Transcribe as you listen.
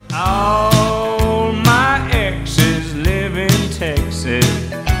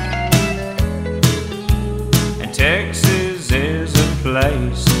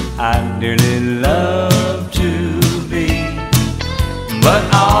dearly love to be. But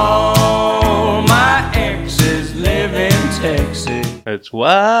all my exes live in Texas. That's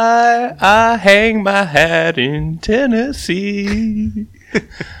why I hang my hat in Tennessee.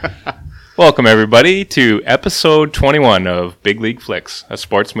 Welcome, everybody, to episode 21 of Big League Flicks, a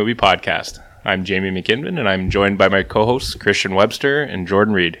sports movie podcast. I'm Jamie McKinnon, and I'm joined by my co-hosts, Christian Webster and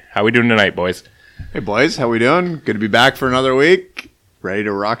Jordan Reed. How we doing tonight, boys? Hey, boys. How we doing? Good to be back for another week. Ready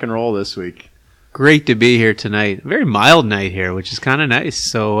to rock and roll this week. Great to be here tonight. A very mild night here, which is kind of nice.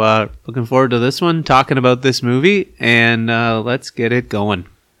 So looking forward to this one, talking about this movie, and let's get it going.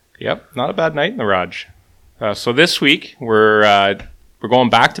 Yep, not a bad night in the Raj. So this week, we're going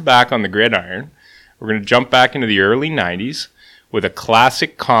back-to-back on the gridiron. We're going to jump back into the early 90s with a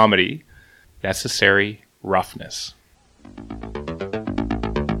classic comedy, Necessary Roughness.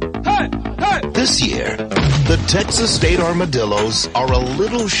 This year, the Texas State Armadillos are a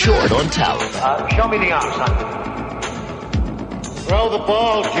little short on talent. Show me the arm, son. Throw the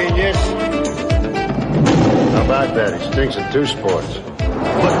ball, genius. How about that? He stinks at two sports.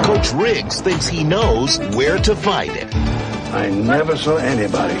 But Coach Riggs thinks he knows where to find it. I never saw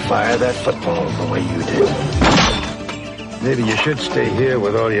anybody fire that football the way you did. Maybe you should stay here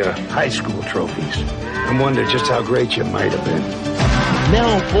with all your high school trophies and wonder just how great you might have been.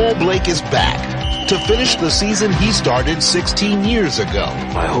 Now Paul Blake is back to finish the season he started 16 years ago.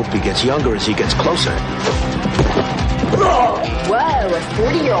 I hope he gets younger as he gets closer. Whoa, a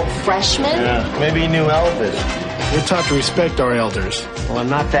 40-year-old freshman? Yeah, maybe he knew Elvis. We're taught to respect our elders. Well, I'm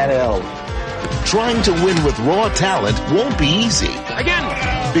not that old. Trying to win with raw talent won't be easy. Again!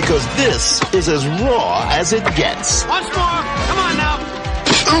 Because this is as raw as it gets. Once more! Come on now!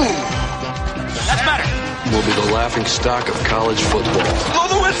 That's better! Will be the laughing stock of college football. Blow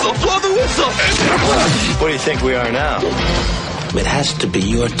the whistle! Blow the whistle! What do you think we are now? It has to be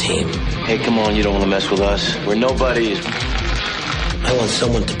your team. Hey, come on, you don't want to mess with us. We're nobodies. I want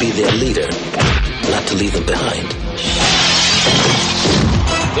someone to be their leader, not to leave them behind.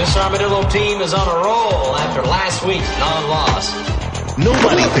 This Armadillo team is on a roll after last week's non-loss.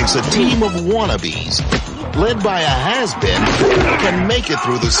 Nobody thinks a team of wannabes, led by a has-been, can make it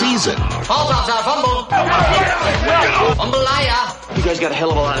through the season. Ball drops out, fumble. Fumbleaya. You guys got a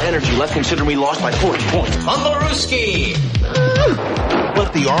hell of a lot of energy left considering we lost by 40 points. Fumblerooski.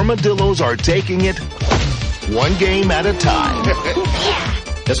 But the Armadillos are taking it one game at a time.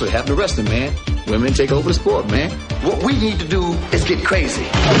 That's what happened to wrestling, man. Women take over the sport, man. What we need to do is get crazy.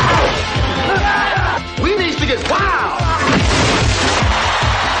 We need to get wild.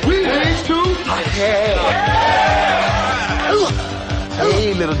 We need to...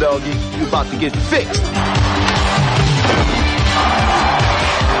 Hey, little doggy, you about to get fixed.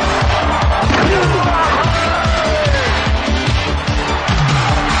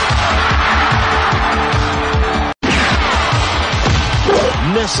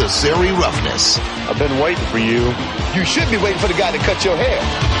 Necessary Roughness. I've been waiting for you. You should be waiting for the guy to cut your hair.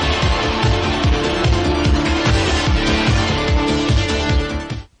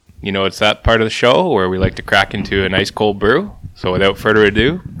 You know, it's that part of the show where we like to crack into a nice cold brew. So without further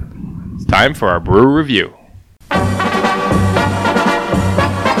ado, it's time for our brew review. Bier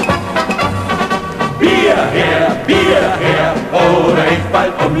her, oh, recht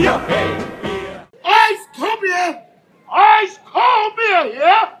bald mir, hey, Bier. Ice cold beer! Ice cold beer,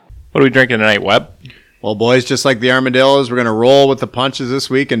 yeah? What are we drinking tonight, Webb? Well, boys, just like the Armadillos, we're going to roll with the punches this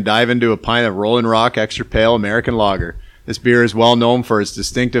week and dive into a pint of Rolling Rock Extra Pale American Lager. This beer is well known for its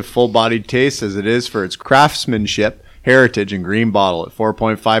distinctive full-bodied taste as it is for its craftsmanship, heritage, and green bottle. At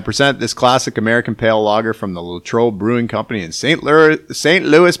 4.5%, this classic American Pale Lager from the Latrobe Brewing Company in St.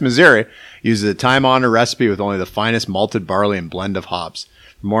 Louis, Missouri, uses a time-honored recipe with only the finest malted barley and blend of hops.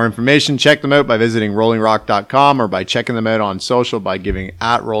 For more information, check them out by visiting rollingrock.com or by checking them out on social by giving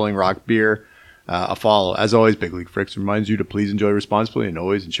 @RollingRockBeer a follow. As always, Big League Flicks reminds you to please enjoy responsibly and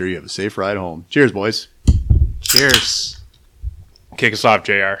always ensure you have a safe ride home. Cheers, boys. Cheers. Kick us off,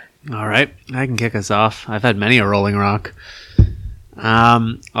 JR. All right, I can kick us off. I've had many a Rolling Rock.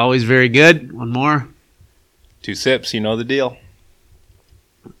 Always very good. One more. 2 sips, you know the deal.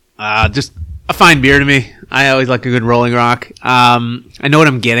 Just a fine beer to me. I always like a good Rolling Rock. I know what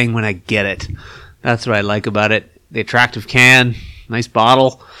I'm getting when I get it. That's what I like about it. The attractive can, nice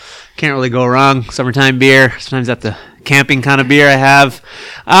bottle. Can't really go wrong. Summertime beer. Sometimes that's the camping kind of beer I have.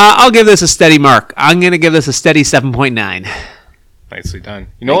 I'll give this a steady mark. I'm going to give this a steady 7.9. Nicely done.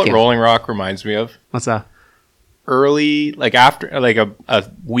 You know what Rolling Rock reminds me of? What's that? Early, like after, like a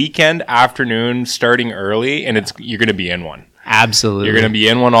weekend afternoon starting early, and you're going to be in one. Absolutely. You're going to be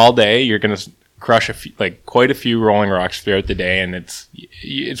in one all day. You're going to crush quite a few Rolling Rocks throughout the day, and it's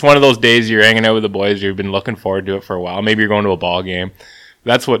one of those days you're hanging out with the boys. You've been looking forward to it for a while. Maybe you're going to a ball game.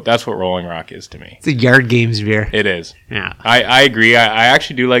 That's what Rolling Rock is to me. It's a yard games beer. It is. Yeah, I agree. I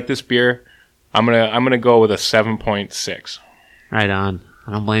actually do like this beer. I'm gonna go with a 7.6. Right on.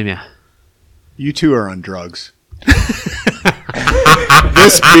 I don't blame you. You two are on drugs.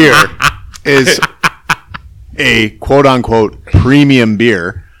 This beer is a quote unquote premium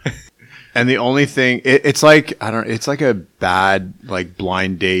beer. And the only thing it's like it's like a bad like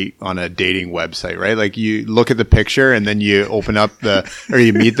blind date on a dating website, right? Like you look at the picture and then you open up or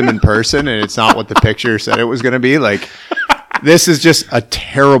you meet them in person and it's not what the picture said it was going to be. Like this is just a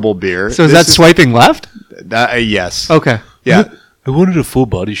terrible beer. So is that swiping left? Yes. Okay. Yeah. I wanted a full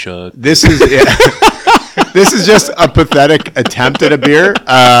body shot. This is this is just a pathetic attempt at a beer.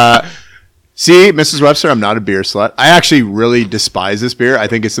 See, Mrs. Webster, I'm not a beer slut. I actually really despise this beer. I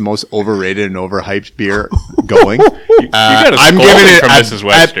think it's the most overrated and overhyped beer going. I'm giving it from Mrs.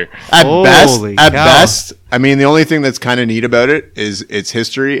 Webster. At best. I mean, the only thing that's kind of neat about it is its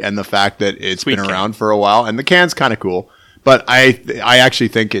history and the fact that it's been around for a while, and the can's kind of cool. But I actually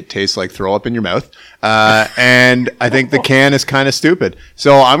think it tastes like throw up in your mouth, and I think the can is kind of stupid.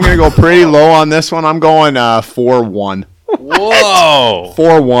 So I'm gonna go pretty low on this one. I'm going 4-1. Whoa!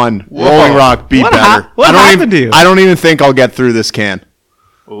 4-1. Rolling Rock beat better. What happened to you? I don't even think I'll get through this can.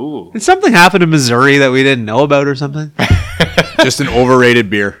 Ooh! Did something happen in Missouri that we didn't know about or something? Just an overrated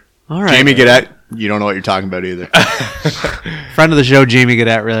beer. All right, Jamie Gaudette, you don't know what you're talking about either. Friend of the show, Jamie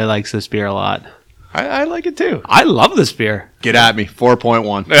Gaudette, really likes this beer a lot. I like it too. I love this beer. Get at me.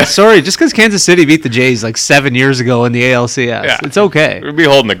 4.1. Sorry, just because Kansas City beat the Jays like 7 years ago in the ALCS. It's okay. We'll be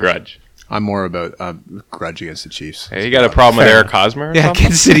holding a grudge. I'm more about grudge against the Chiefs. Hey, you got a problem with Eric Hosmer? Yeah,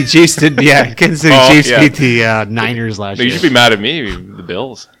 Kansas City Chiefs did. Yeah, Kansas City Chiefs beat the Niners last year. You should be mad at me, the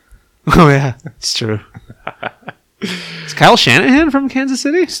Bills. Oh yeah, it's true. Is Kyle Shanahan from Kansas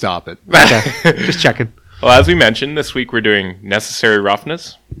City? Stop it. Okay, just checking. Well, as we mentioned, this week we're doing Necessary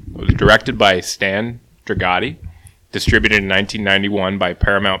Roughness. It was directed by Stan Dragoti, distributed in 1991 by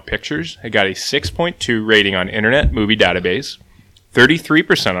Paramount Pictures. It got a 6.2 rating on Internet Movie Database,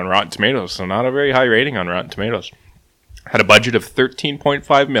 33% on Rotten Tomatoes, so not a very high rating on Rotten Tomatoes. Had a budget of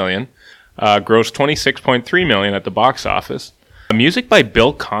 $13.5 million, grossed $26.3 million at the box office. Music by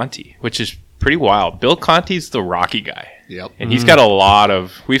Bill Conti, which is pretty wild. Bill Conti's the Rocky guy. Yep. And he's got a lot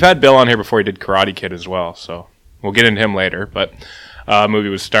of... We've had Bill on here before. He did Karate Kid as well, so we'll get into him later. But the movie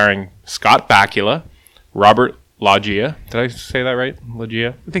was starring Scott Bakula, Robert Loggia. Did I say that right?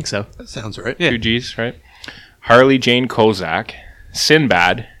 Loggia? I think so. That sounds right. Yeah. 2 G's, right? Harley Jane Kozak,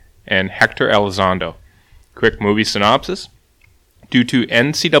 Sinbad, and Hector Elizondo. Quick movie synopsis. Due to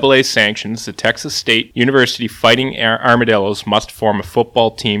NCAA sanctions, the Texas State University Fighting Armadillos must form a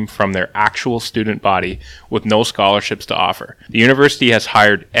football team from their actual student body with no scholarships to offer. The university has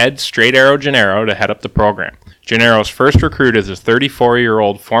hired Ed Straight Arrow Gennaro to head up the program. Gennaro's first recruit is a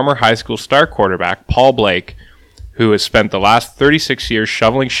 34-year-old former high school star quarterback, Paul Blake, who has spent the last 36 years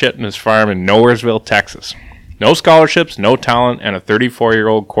shoveling shit in his farm in Nowheresville, Texas. No scholarships, no talent, and a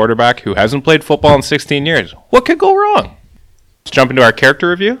 34-year-old quarterback who hasn't played football in 16 years. What could go wrong? Let's jump into our character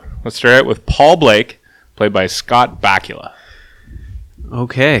review. Let's start out with Paul Blake, played by Scott Bakula.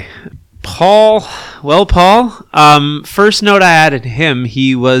 Okay. Paul, first note I added him,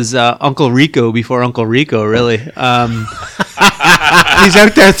 he was Uncle Rico before Uncle Rico, really. He's out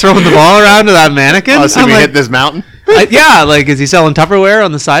there throwing the ball around to that mannequin. Oh, so we hit this mountain? Yeah, like, is he selling Tupperware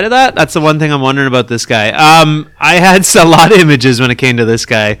on the side of that? That's the one thing I'm wondering about this guy. I had a lot of images when it came to this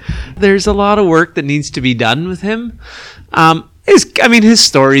guy. There's a lot of work that needs to be done with him. His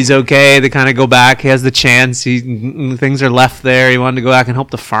story's okay. They kind of go back. He has the chance. Things are left there. He wanted to go back and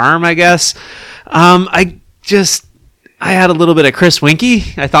help the farm, I guess. I had a little bit of Chris Winkie.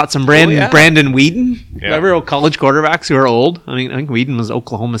 I thought some Brandon Whedon. Yeah. Remember college quarterbacks who are old? I think Whedon was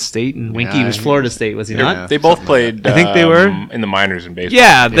Oklahoma State and Winkie was Florida State, was he not? They both played, I think they were in the minors in baseball.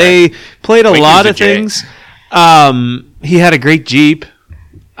 Yeah, they played a lot of things. He had a great Jeep.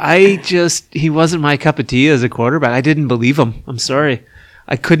 He wasn't my cup of tea as a quarterback. I didn't believe him. I'm sorry.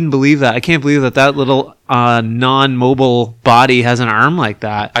 I couldn't believe that. I can't believe that little non-mobile body has an arm like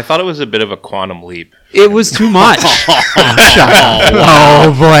that. I thought it was a bit of a quantum leap. It was too much.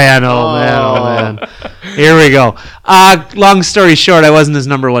 Oh, boy, man. Here we go. Long story short, I wasn't his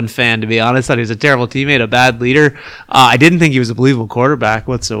number one fan, to be honest. I thought he was a terrible teammate, a bad leader. I didn't think he was a believable quarterback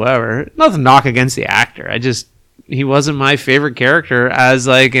whatsoever. Nothing knock against the actor. He wasn't my favorite character as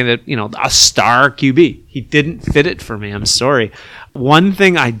a star QB. He didn't fit it for me. I'm sorry. One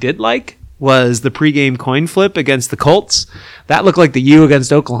thing I did like was the pregame coin flip against the Colts. That looked like the U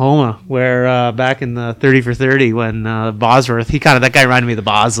against Oklahoma, where back in the 30 for 30 when Bosworth, that guy reminded me of the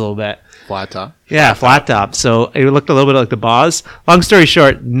Boz a little bit. Flat top. Yeah, flat top. So it looked a little bit like the Boz. Long story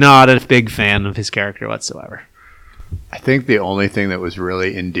short, not a big fan of his character whatsoever. I think the only thing that was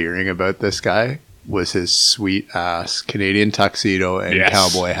really endearing about this guy was his sweet ass Canadian tuxedo and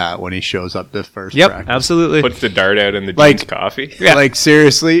cowboy hat when he shows up to first practice. Absolutely. Puts the dart out in the jeans coffee. Yeah. Like,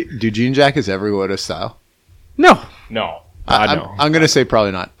 seriously, do jean jackets ever go out of style? No. No. I'm going to say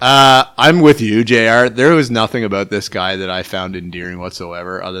probably not. I'm with you, JR. There was nothing about this guy that I found endearing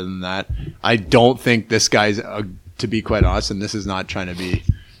whatsoever other than that. I don't think this guy's, to be quite honest, and this is not trying to be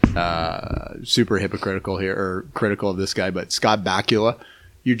super hypocritical here or critical of this guy, but Scott Bakula,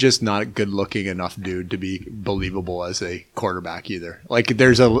 you're just not a good looking enough dude to be believable as a quarterback either. Like,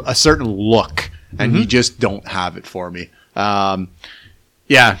 there's a certain look, and you just don't have it for me.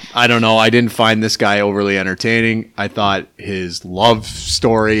 Yeah, I don't know. I didn't find this guy overly entertaining. I thought his love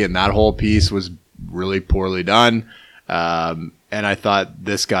story and that whole piece was really poorly done. And I thought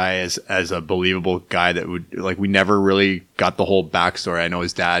this guy as a believable guy that would, like, we never really got the whole backstory. I know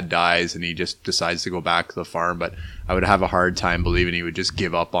his dad dies and he just decides to go back to the farm, but I would have a hard time believing he would just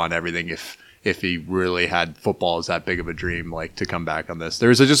give up on everything if he really had football as that big of a dream, like, to come back on this.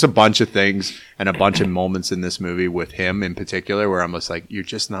 There's just a bunch of things and a bunch of moments in this movie with him in particular where I'm just like, you're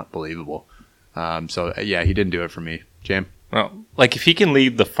just not believable. So yeah, he didn't do it for me. Jam? Well, like, if he can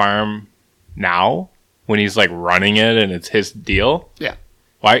leave the farm now when he's like running it and it's his deal, yeah,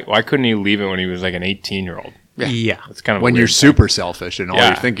 why couldn't he leave it when he was like an 18-year-old? Yeah. It's kind of when a you're weird super selfish and all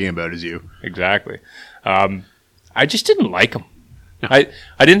you're thinking about is you. Exactly. I just didn't like him. No. I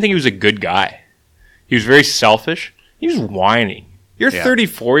didn't think he was a good guy. He was very selfish. He was whining. You're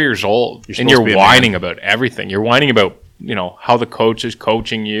 34 years old and you're whining about everything. You're whining about, how the coach is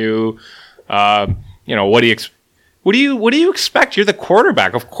coaching you. What do you expect? You're the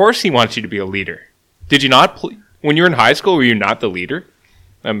quarterback. Of course he wants you to be a leader. Did you not when you were in high school, were you not the leader?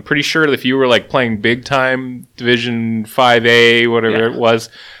 I'm pretty sure that if you were like playing big time Division 5A, whatever it was,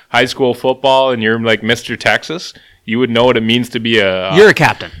 high school football, and you're like Mr. Texas, you would know what it means to be you're a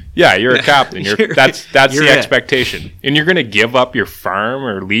captain. Yeah, you're a captain. That's the expectation. And you're going to give up your farm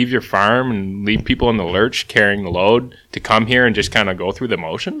or leave your farm and leave people in the lurch carrying the load to come here and just kind of go through the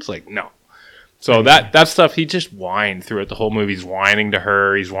motions? Like, no. So that stuff, he just whined through it the whole movie. He's whining to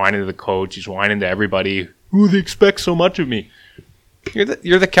her. He's whining to the coach. He's whining to everybody. Ooh, they expect so much of me. You're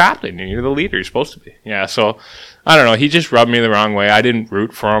the captain. You're the leader. You're supposed to be. Yeah, so, I don't know. He just rubbed me the wrong way. I didn't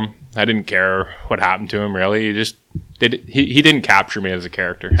root for him. I didn't care what happened to him, really. He just he didn't capture me as a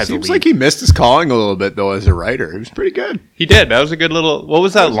character. Seems like he missed his calling a little bit, though, as a writer. He was pretty good. He did. That was a good little... What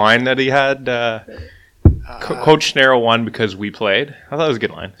was that line that he had? Coach Schnarr won because we played. I thought it was a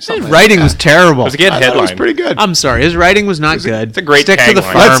good line. His writing was terrible. It was a good headline. It was pretty good. I'm sorry, his writing was not good. It's a great Stick to the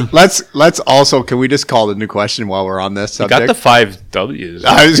tagline. farm. Let's also, can we just call the new question while we're on this subject? You got the 5 W's.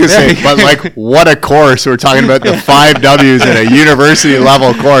 I was going to say, but like, what a course. We're talking about the 5 W's in a university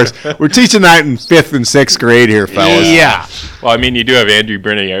level course. We're teaching that in 5th and 6th grade here, fellas. Yeah. Well, I mean, you do have Andrew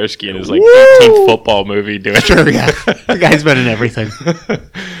Briniarski in his like 15th football movie doing it. Sure, yeah. The guy's been in everything.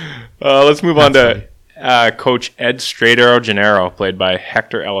 Let's move on to Coach Ed Stradero Gennaro, played by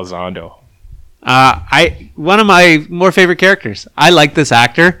Hector Elizondo. One of my more favorite characters. I like this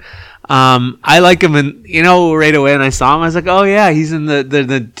actor. I like him, and right away when I saw him, I was like, oh yeah, he's in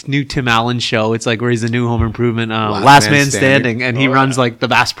the new Tim Allen show. It's like where he's the new Home Improvement, Last Man Standing, and he runs like the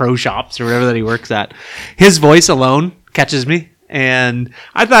Bass Pro Shops or whatever that he works at. His voice alone catches me. And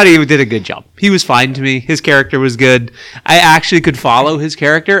I thought he did a good job. He was fine to me. His character was good. I actually could follow his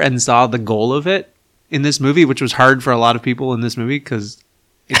character and saw the goal of it in this movie, which was hard for a lot of people in this movie because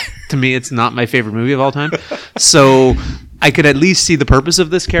to me, it's not my favorite movie of all time. So I could at least see the purpose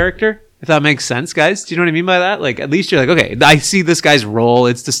of this character, if that makes sense, guys. Do you know what I mean by that? Like, at least you're like, okay, I see this guy's role.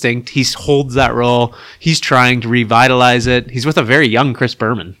 It's distinct. He holds that role. He's trying to revitalize it. He's with a very young Chris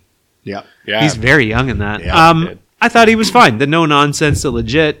Berman. Yeah. He's very young in that. Yeah, I thought he was fine. The no nonsense, the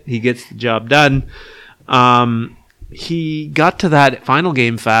legit. He gets the job done. He got to that final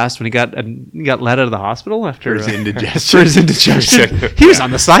game fast when he got let out of the hospital after his indigestion. For his indigestion. He was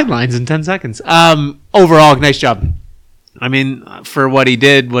on the sidelines in 10 seconds. Overall, nice job. I mean, for what he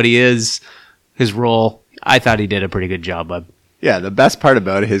did, what he is, his role, I thought he did a pretty good job, bud. Yeah, the best part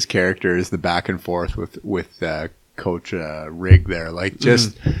about his character is the back and forth with Coach Rigg there. Like,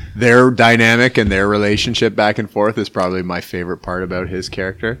 just their dynamic and their relationship back and forth is probably my favorite part about his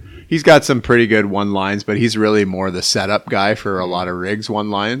character. He's got some pretty good one-lines, but he's really more the setup guy for a lot of Rigg's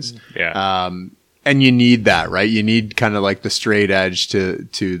one-lines. Yeah. And you need that, right? You need kind of like the straight edge to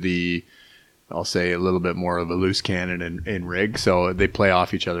the I'll say, a little bit more of a loose cannon in Rig. So they play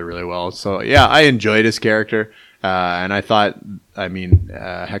off each other really well. So yeah, I enjoyed his character. And I thought,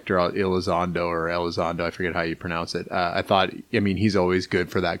 Hector Elizondo, I forget how you pronounce it. He's always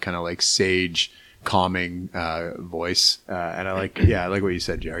good for that kind of like sage, calming voice. And I like what you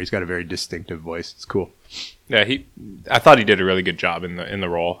said, Jerry. He's got a very distinctive voice. It's cool. Yeah, I thought he did a really good job in the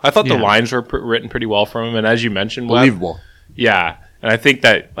role. I thought the lines were written pretty well from him, and as you mentioned, believable. Yeah, and I think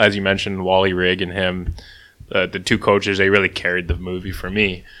that, as you mentioned, Wally Rigg and him, the two coaches, they really carried the movie for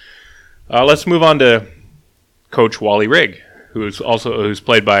me. Let's move on to Coach Wally Rigg, who's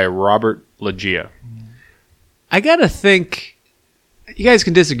played by Robert Loggia. I gotta think. You guys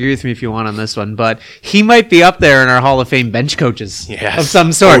can disagree with me if you want on this one, but he might be up there in our Hall of Fame bench coaches of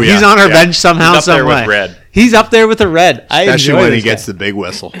some sort. Oh, yeah. He's on our bench somehow, He's up there with Red. He's up there with the Red. Especially when he gets the big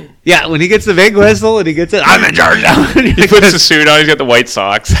whistle. Yeah, when he gets the big whistle and he gets it, I'm in charge now. He puts the suit on. He's got the white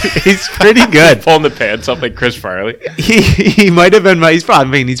socks. He's pretty good. Pulling the pants up like Chris Farley. He might have been he's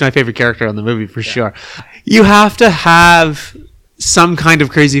my favorite character on the movie for sure. You have to have some kind of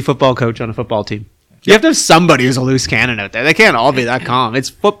crazy football coach on a football team. You have to have somebody who's a loose cannon out there. They can't all be that calm.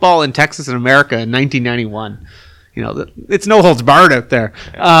 It's football in Texas and America in 1991. It's no holds barred out there.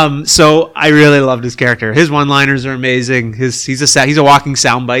 So I really loved his character. His one-liners are amazing. He's a walking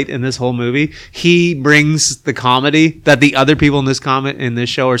soundbite in this whole movie. He brings the comedy that the other people in this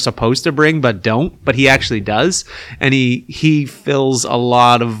show are supposed to bring, but don't. But he actually does, and he fills a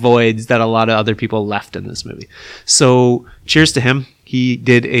lot of voids that a lot of other people left in this movie. So cheers to him. He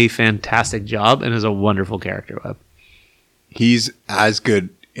did a fantastic job and is a wonderful character, Webb. He's as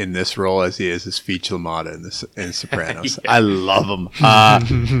good in this role as he is as Feech LaMotta in Sopranos. I love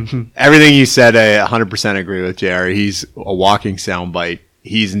him. Everything you said, I 100% agree with, Jerry. He's a walking soundbite.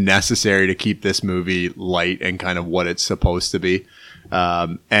 He's necessary to keep this movie light and kind of what it's supposed to be.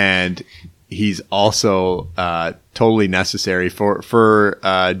 And he's also totally necessary for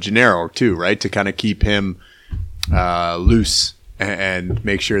Gennaro too, right? To kind of keep him loose and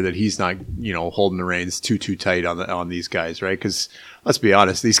make sure that he's not, holding the reins too tight on these guys, right? Because let's be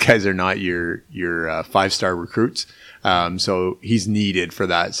honest, these guys are not your 5-star recruits. So he's needed for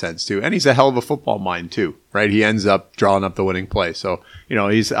that sense too, and he's a hell of a football mind too, right? He ends up drawing up the winning play. So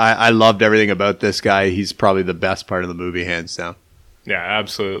I loved everything about this guy. He's probably the best part of the movie, hands down. Yeah,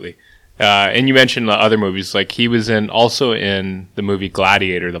 absolutely. And you mentioned the other movies, like he was also in the movie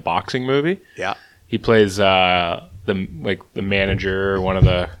Gladiator, the boxing movie. Yeah, he plays the manager, or one of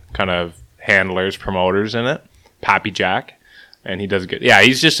the kind of handlers, promoters in it, Pappy Jack, and he does good. Yeah,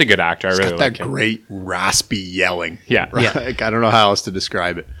 he's just a good actor. I really like him. Great raspy yelling. Yeah, right? I don't know how else to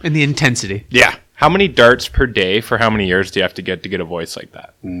describe it. And the intensity. Yeah. How many darts per day for how many years do you have to get a voice like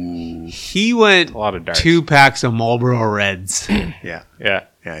that? Ooh. He went a lot of darts. 2 packs of Marlboro Reds. Yeah,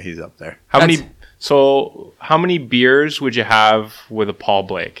 he's up there. How many beers would you have with a Paul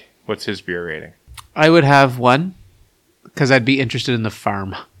Blake? What's his beer rating? I would have 1 because I'd be interested in the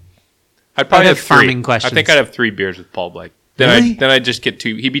farm. I'd probably have 3. farming questions. I think I'd have 3 beers with Paul Blake. Really? Then I'd just get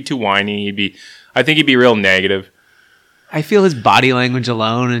he'd be too whiny. I think he'd be real negative. I feel his body language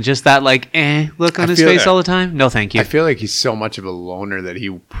alone and just that look on his face all the time. No, thank you. I feel like he's so much of a loner that he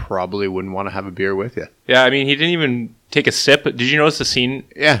probably wouldn't want to have a beer with you. Yeah, I mean, he didn't even take a sip. Did you notice the scene?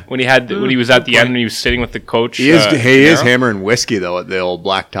 Yeah, when he was at the end and he was sitting with the coach. He is hammering whiskey though at the old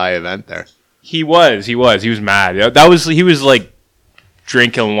black tie event there. He was mad. He was like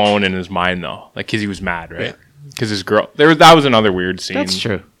drinking alone in his mind though, like because he was mad, right? Because his girl that was another weird scene. That's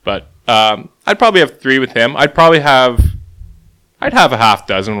true. But I'd probably have 3 with him. I'd have a half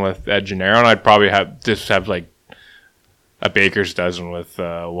dozen with Ed Gennaro, and I'd probably have like a baker's dozen with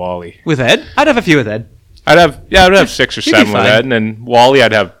Wally. With Ed? I'd have a few with Ed. I'd have 6 or 7 with Ed, and then Wally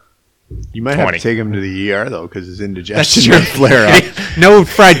I'd have. You might 20. have to take him to the ER though, because his indigestion would flare up. No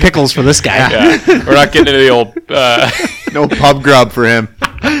fried pickles for this guy. Yeah. We're not getting into the old no pub grub for him.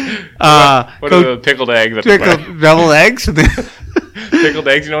 What are the pickled eggs? Deviled eggs? Pickled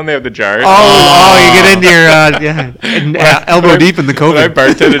eggs, when they have the jars. Oh, you get into your elbow deep in the COVID.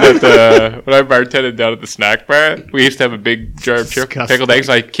 When I bartended down at the snack bar, we used to have a big jar of pickled eggs.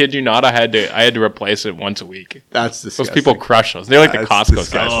 I kid you not, I had to replace it once a week. That's disgusting. Those people crush those. They're like the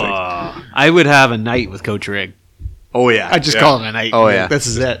Costco guys. I would have a night with Coach Rigg. Oh yeah, I just call it a night. Oh yeah, this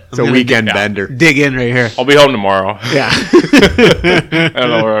is it. It's a weekend bender. Dig in right here. I'll be home tomorrow. Yeah. I don't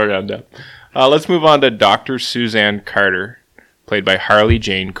know where we're going to. Let's move on to Dr. Suzanne Carter, played by Harley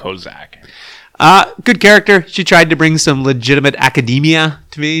Jane Kozak. Good character. She tried to bring some legitimate academia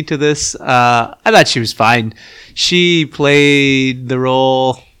to this. I thought she was fine. She played the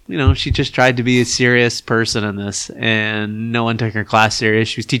role she just tried to be a serious person in this, and no one took her class serious.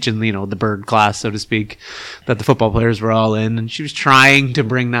 She was teaching, the bird class, so to speak, that the football players were all in, and she was trying to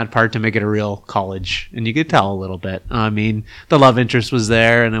bring that part to make it a real college, and you could tell a little bit. I mean, the love interest was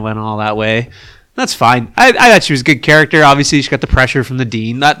there, and it went all that way. That's fine. I thought she was a good character. Obviously, she got the pressure from the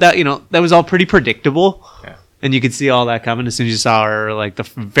dean. That was all pretty predictable. Yeah. And you could see all that coming as soon as you saw her, like the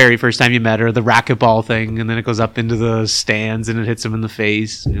very first time you met her, the racquetball thing, and then it goes up into the stands and it hits him in the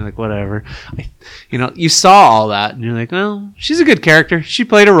face. And you're like, whatever. You saw all that, and you're like, well, she's a good character. She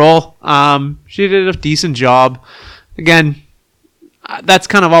played a role. She did a decent job. Again, that's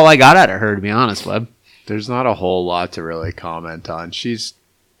kind of all I got out of her, to be honest, Webb. There's not a whole lot to really comment on. She's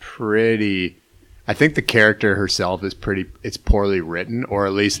pretty... I think the character herself is it's poorly written, or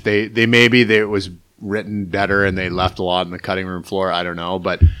at least it was written better and they left a lot on the cutting room floor. I don't know,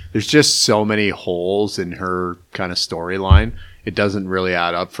 but there's just so many holes in her kind of storyline. It doesn't really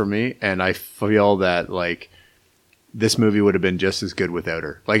add up for me. And I feel that like this movie would have been just as good without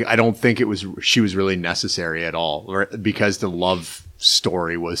her. Like, I don't think she was really necessary at all, because the love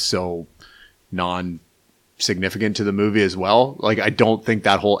story was so non-significant to the movie as well. Like, I don't think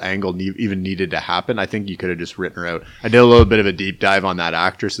that whole angle even needed to happen. I think you could have just written her out. I did a little bit of a deep dive on that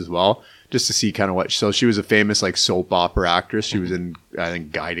actress as well, just to see kind of so she was a famous like soap opera actress. She was in, I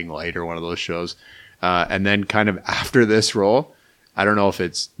think, Guiding Light or one of those shows. And then kind of after this role, I don't know if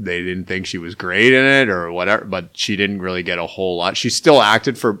they didn't think she was great in it or whatever, but she didn't really get a whole lot. She still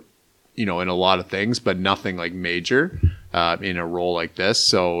acted for, in a lot of things, but nothing like major in a role like this.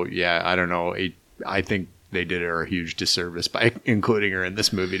 So yeah, I don't know. I think they did her a huge disservice by including her in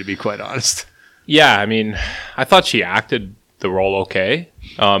this movie, to be quite honest. Yeah, I mean, I thought she acted the role okay.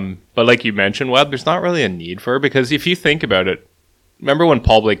 But like you mentioned, Webb, there's not really a need for her, because if you think about it, remember when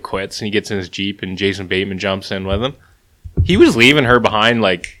Paul Blake quits and he gets in his Jeep and Jason Bateman jumps in with him? He was leaving her behind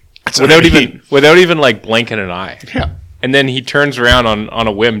without even like blinking an eye. Yeah. And then he turns around on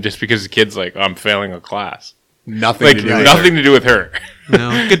a whim just because the kid's like, I'm failing a class. Nothing to do with her.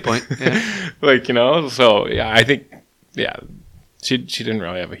 No, good point. Yeah. So yeah, I think, yeah, she didn't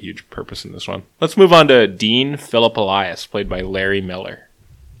really have a huge purpose in this one. Let's move on to Dean Philip Elias, played by Larry Miller.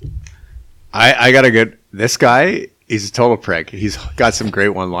 I got this guy, he's a total prick. He's got some great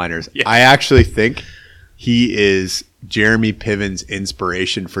one-liners. Yeah. I actually think he is Jeremy Piven's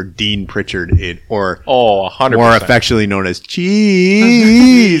inspiration for Dean Pritchard 100%. More affectionately known as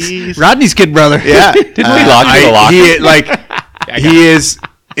Cheese. Rodney's kid brother. Yeah. Didn't we lock in the locker? He is,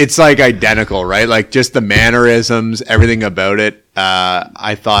 it's like identical, right? Like just the mannerisms, everything about it.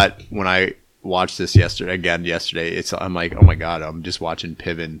 I thought when I watched this yesterday, I'm like, oh my God, I'm just watching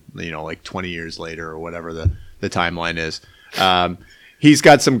Piven, like 20 years later or whatever the timeline is. He's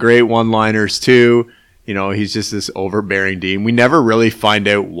got some great one-liners too. He's just this overbearing dean. We never really find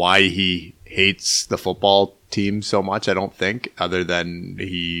out why he hates the football team so much, I don't think, other than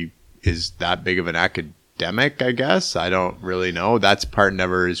he is that big of an academic, I guess. I don't really know. That part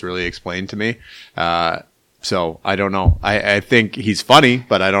never is really explained to me. So I don't know. I think he's funny,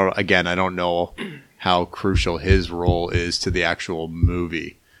 but I don't know how crucial his role is to the actual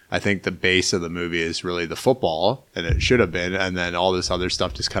movie. I think the base of the movie is really the football, and it should have been, and then all this other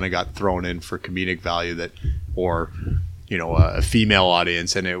stuff just kind of got thrown in for comedic value or a female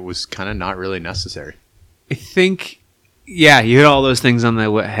audience, and it was kind of not really necessary. I think, yeah, you hit all those things on the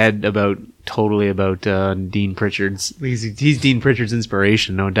head about Dean Pritchard's. He's Dean Pritchard's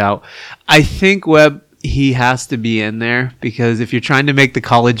inspiration, no doubt. I think, Webb, he has to be in there, because if you're trying to make the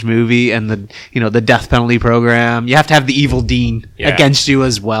college movie and the death penalty program, you have to have the evil dean against you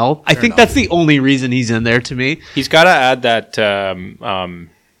as well. I think that's the only reason he's in there to me. He's got to add that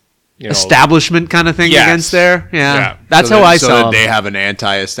establishment kind of thing against there. Yeah. That's how I saw it. They have an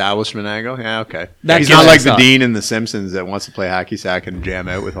anti-establishment angle. Yeah, okay. He's not like the dean in The Simpsons that wants to play hacky sack and jam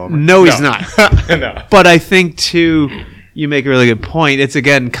out with Homer. No, he's not. No. But I think too, you make a really good point. It's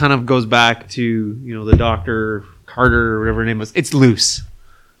again kind of goes back to the Dr. Carter or whatever her name was. It's loose.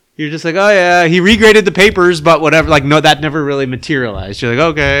 You're just like, oh yeah, he regraded the papers, but whatever. Like, no, that never really materialized. You're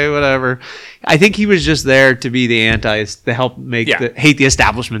like, okay, whatever. I think he was just there to be the to help make hate the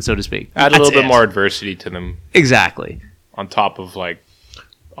establishment, so to speak. Add a little bit more adversity to them. Exactly. On top of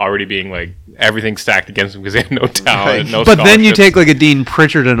already being everything stacked against him because they have no talent, no. But then you take a Dean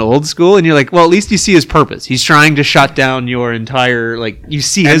Pritchard in old school, and you're like, well, at least you see his purpose. He's trying to shut down your entire you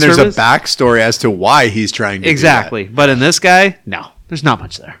see his purpose. And there's a backstory as to why he's trying to do that. But in this guy, no, there's not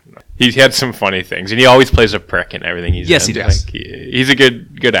much there. He's had some funny things, and he always plays a prick in everything he's in. Yes, he does. He's a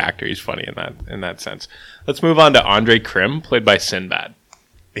good actor. He's funny in that sense. Let's move on to Andre Krim, played by Sinbad.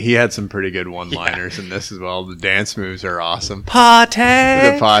 He had some pretty good one-liners in this as well. The dance moves are awesome. Pate.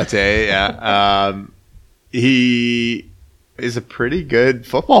 The pate, yeah. He is a pretty good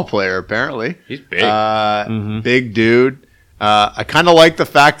football player, apparently. He's big. Big dude. I kind of like the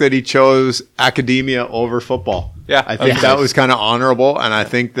fact that he chose academia over football. Yeah, I think that was kind of honorable, and I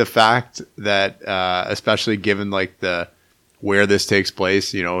think the fact that, especially given like where this takes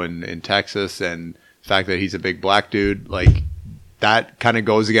place, in Texas, and the fact that he's a big black dude, like that kind of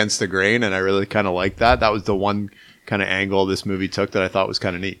goes against the grain, and I really kind of like that. That was the one kind of angle this movie took that I thought was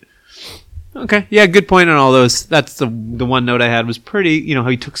kind of neat. Okay, yeah, good point on all those. That's the one note I had was pretty. How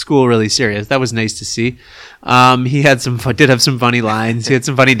he took school really serious. That was nice to see. He had did have some funny lines. He had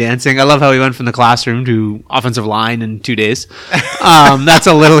some funny dancing. I love how he went from the classroom to offensive line in 2 days. That's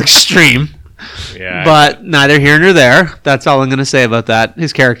a little extreme. Yeah, but neither here nor there. That's all I'm going to say about that.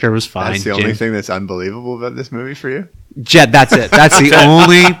 His character was fine. That's the only thing that's unbelievable about this movie for you? Jed, that's it. That's the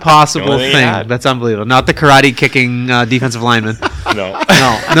only possible thing that's unbelievable. Not the karate kicking defensive lineman. No,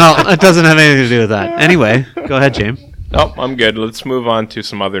 it doesn't have anything to do with that. Anyway, go ahead, James. Nope, I'm good. Let's move on to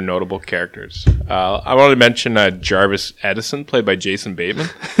some other notable characters. I want to mention Jarvis Edison, played by Jason Bateman.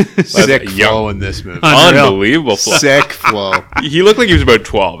 Sick flow in this movie. Unbelievable flow. Sick flow. He looked like he was about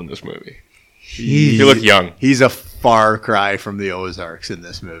 12 in this movie. He looked young. He's a far cry from the Ozarks in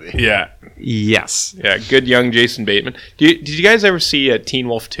this movie. Yeah. Yes. Yeah, good young Jason Bateman. Did you guys ever see Teen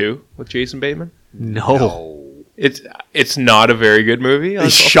Wolf 2 with Jason Bateman? No. It's not a very good movie. I'll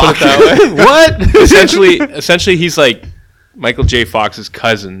shocking. put it that way. What? Essentially, he's like Michael J. Fox's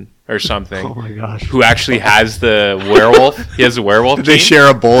cousin or something. Oh my gosh. Who actually has the werewolf? He has a werewolf. Did they share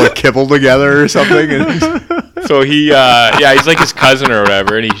a bowl of kibble together or something? So he's like his cousin or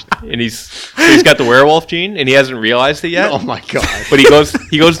whatever, and he's got the werewolf gene, and he hasn't realized it yet. Oh my god! But he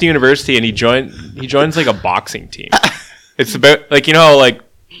goes to university, and he joins like a boxing team. It's about like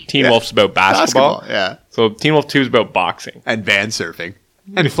Teen Wolf's about basketball. Yeah. So Teen Wolf 2 is about boxing and van surfing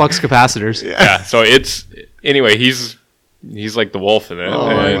and flux capacitors. Yeah. So he's like the wolf in it.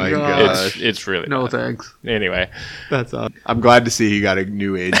 Oh my gosh! It's really no bad. thanks. Anyway, that's I'm glad to see he got a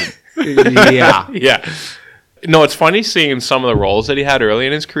new agent. Yeah. No, it's funny seeing some of the roles that he had early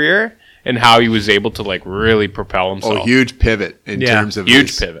in his career and how he was able to like really propel himself. Oh, huge pivot in terms of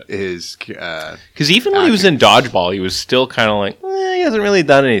huge pivot. Because even when he was in Dodgeball, he was still kind of like he hasn't really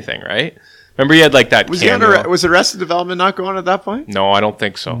done anything, right? Remember, he had like that. Was Arrested Development not going at that point? No, I don't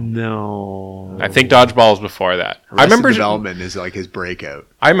think so. No, I think Dodgeball was before that. Arrested Development is like his breakout.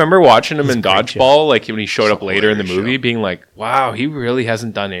 I remember watching him in Dodgeball, like when he showed up later in the movie, being like, "Wow, he really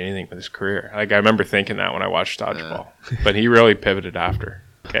hasn't done anything with his career." Like I remember thinking that when I watched Dodgeball, but he really pivoted after.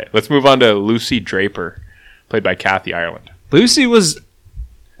 Okay, let's move on to Lucy Draper, played by Kathy Ireland. Lucy was,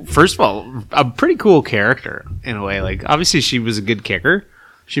 first of all, a pretty cool character in a way. Like obviously, she was a good kicker.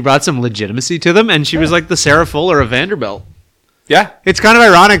 She brought some legitimacy to them, and she was like the Sarah Fuller of Vanderbilt. Yeah. It's kind of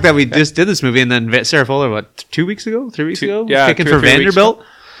ironic that we just did this movie, and then Sarah Fuller, 3 weeks ago? Kicking for Vanderbilt?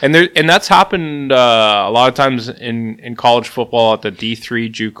 And that's happened a lot of times in college football at the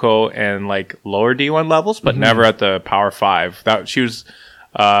D3, JUCO, and like lower D1 levels, but never at the Power 5.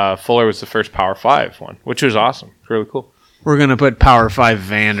 Fuller was the first Power 5 one, which was awesome. It's really cool. We're going to put Power 5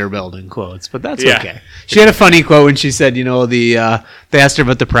 Vanderbilt in quotes, but that's okay. She had a funny quote when she said, they asked her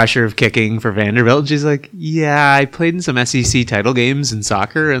about the pressure of kicking for Vanderbilt, and she's like, yeah, I played in some SEC title games in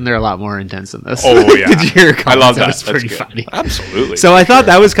soccer, and they're a lot more intense than this. Oh, yeah. Did you hear her I love that. That's pretty funny. Absolutely. So I thought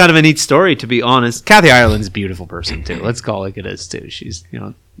that was kind of a neat story, to be honest. Kathy Ireland's a beautiful person, too. Let's call it like it is, too. She's,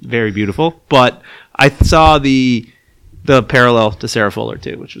 very beautiful. But I saw the parallel to Sarah Fuller,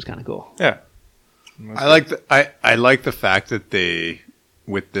 too, which was kind of cool. Yeah. I like the fact that they,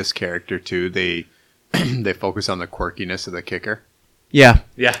 with this character too, they focus on the quirkiness of the kicker. Yeah.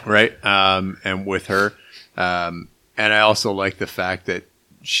 Right. And with her, and I also like the fact that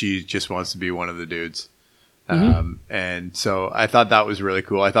she just wants to be one of the dudes. And so I thought that was really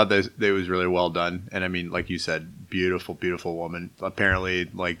cool. I thought that it was really well done. And I mean, like you said, beautiful, beautiful woman. Apparently,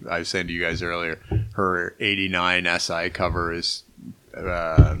 like I was saying to you guys earlier, her '89 SI cover is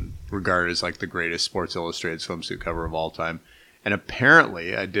regarded as like the greatest Sports Illustrated swimsuit cover of all time. And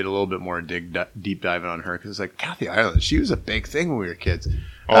apparently I did a little bit more deep diving on her because it's like Kathy Ireland, she was a big thing when we were kids.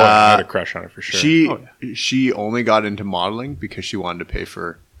 I had a crush on her for sure. She only got into modeling because she wanted to pay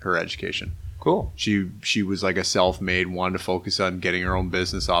for her education. Cool. She was like a self-made, wanted to focus on getting her own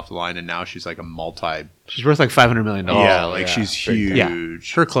business off the line, and now she's like she's worth like $500 million. She's huge. Yeah.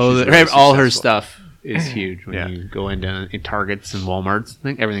 Her clothes, all her stuff is huge when you go into Targets and Walmarts. I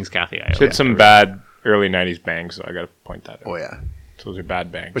think everything's Kathy Ireland. She had some bad early 90s bangs, so I got to point that out. Oh, yeah. So those are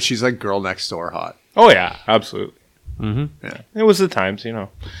bad bangs. But she's like girl next door hot. Oh, yeah, absolutely. It was the times, you know.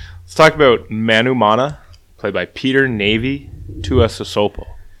 Let's talk about Manu Mana, played by Peter Navy Tuiasosopo.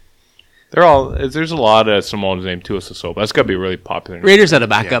 There's a lot of Samoans named Tuiasosopo. That's got to be really popular. Raiders had a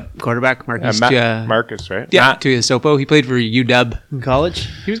backup quarterback, Marcus. Marcus, right? Yeah, Tuiasosopo. He played for UW in college.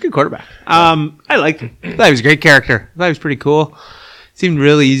 He was a good quarterback. I liked him. I thought he was a great character. I thought he was pretty cool. Seemed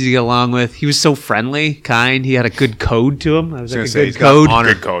really easy to get along with. He was so friendly, kind. He had a good code to him. I was like, good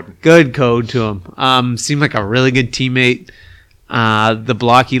code. Good code to him. Seemed like a really good teammate. The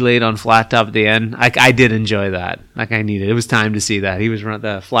block he laid on Flat Top at the end, I did enjoy that. Like, I needed it. It was time to see that.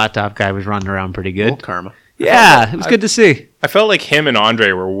 The Flat Top guy was running around pretty good. Old karma. Yeah, it was good to see. I felt like him and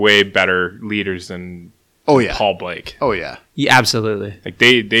Andre were way better leaders than Paul Blake. Oh, yeah. Yeah, absolutely. Like,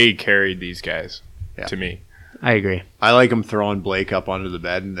 they carried these guys to me. I agree. I like him throwing Blake up under the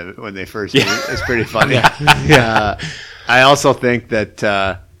bed when they first meet. It's pretty funny. I also think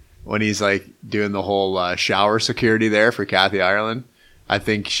that when he's like doing the whole shower security there for Kathy Ireland, I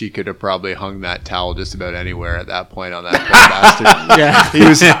think she could have probably hung that towel just about anywhere at that point on that poor bastard.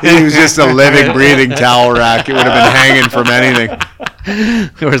 He was just a living, breathing towel rack. It would have been hanging from anything.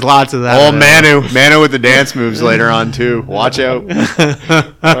 There was lots of that. Oh, Manu with the dance moves later on too. Watch out.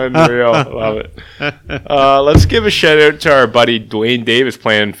 Unreal. Love it. Let's give a shout out to our buddy Dwayne Davis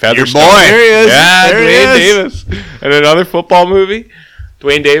playing Featherstone. Your boy. There he is. Yeah, there Dwayne Davis. And another football movie.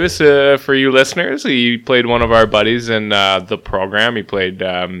 Dwayne Davis, for you listeners, he played one of our buddies in the program. He played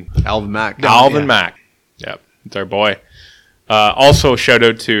Alvin Mack. Alvin Mack. Yep, it's our boy. Also, shout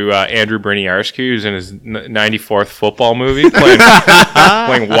out to Andrew Briniarski, who's in his 94th football movie,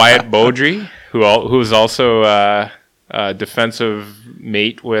 playing Wyatt Beaudry, who is also a defensive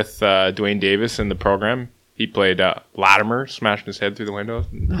mate with Dwayne Davis in the program. He played Latimer, smashing his head through the window.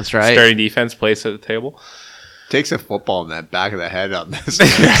 That's right. Starting defense, place at the table. Takes a football in that back of the head on this. He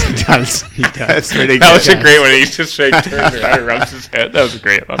does. That's pretty good. That was a great one. He just straight turns around and rubs his head. That was a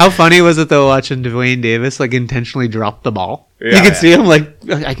great one. How funny was it though watching Dwayne Davis like intentionally drop the ball? Yeah, you could see him like,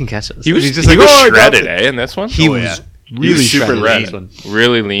 I can catch this. He was just shredded, in this one? He was really super shredded lean. in this one.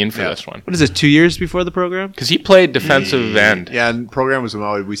 Really lean for this one. What is it, 2 years before the program? Because he played defensive end. Yeah, and program was,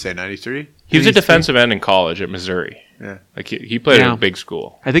 what would we say, 93? He was a defensive end in college at Missouri. Yeah. Like he played at a big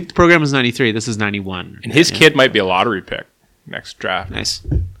school. I think the program was 93. This is 91. And his kid might be a lottery pick next draft. Nice.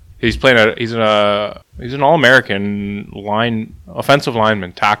 He's playing he's an All-American offensive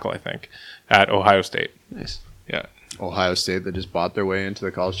lineman tackle, I think, at Ohio State. Nice. Yeah. Ohio State that just bought their way into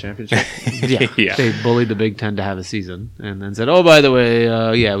the college championship. Yeah. They bullied the Big Ten to have a season and then said, oh, by the way,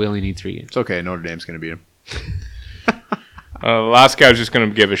 we only need 3 games. It's okay. Notre Dame's going to beat them. The last guy I was just going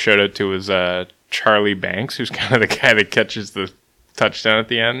to give a shout out to was Charlie Banks, who's kind of the guy that catches the touchdown at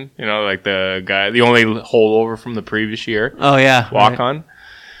the end. You know, like the only holdover from the previous year. Oh yeah, walk on.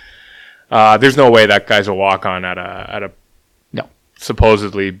 There's no way that guy's a walk on at a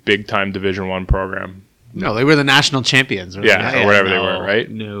supposedly big time Division I program. No, they were the national champions. Or whatever they were, right?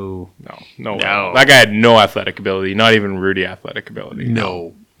 No. That guy had no athletic ability, not even Rudy athletic ability.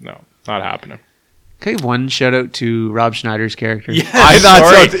 No, not happening. Okay, one shout out to Rob Schneider's character. Yeah, I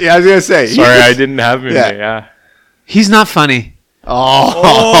thought so. Yeah, I was gonna say. Sorry, I didn't have him. Yeah, he's not funny.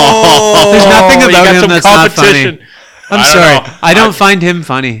 Oh, there's nothing about him that's not funny. I'm sorry, I don't find him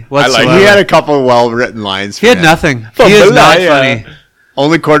funny whatsoever. He had a couple of well-written lines. He had nothing. He is not funny.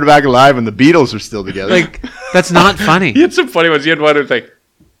 Only quarterback alive when the Beatles were still together. Like, that's not funny. He had some funny ones. He had one that was like,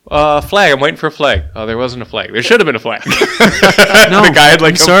 flag, I'm waiting for a flag. Oh, there wasn't a flag. There should have been a flag. No, the guy had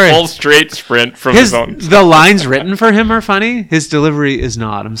like a full straight sprint from his own. The lines written for him are funny. His delivery is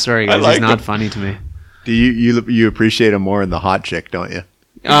not. I'm sorry, guys. He's not funny to me. Do you appreciate him more in The Hot Chick, don't you?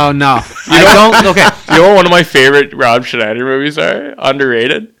 Oh, no. I don't. Okay. You know what one of my favorite Rob Schneider movies are?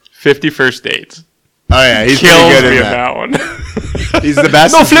 Underrated? 50 First Dates. Oh, yeah. He's Kills pretty good me in that one. He's the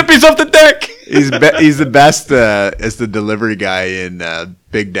best. No flippies off the deck. He's the best as the delivery guy in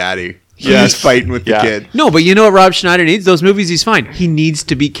Big Daddy. He's fighting with the kid. No, but you know what Rob Schneider needs? Those movies, he's fine. He needs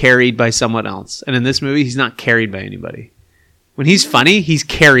to be carried by someone else. And in this movie, he's not carried by anybody. When he's funny, he's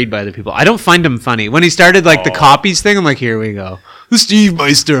carried by the people. I don't find him funny. When he started like the copies thing, I'm like, here we go. The Steve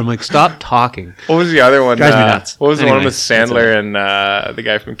Meister. I'm like, stop talking. What was the other one? Drives me nuts. What was the one with Sandler and the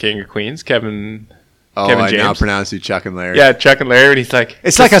guy from King of Queens, Kevin James? Now pronounce you Chuck and Larry. Yeah, Chuck and Larry, and he's like,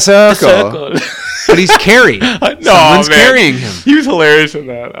 it's like a circle. But he's carried. Someone's carrying him. He was hilarious in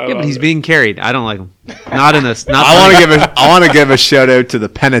that. But he's being carried. I don't like him. Not in this. I want to give a shout out to the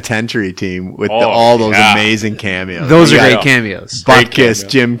Penitentiary team with all those amazing cameos. Those are great cameos. Butkus,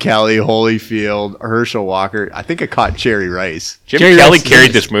 Jim Kelly, Holyfield, Herschel Walker. I think I caught Jerry Rice. Jerry Kelly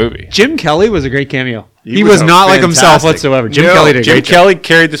carried this movie. Jim Kelly was a great cameo. He was not like himself whatsoever. Jim Kelly did a Jim great job. Kelly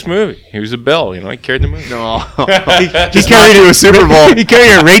carried this movie. He was a Bill, he carried the movie. No, He carried it to a Super Bowl. He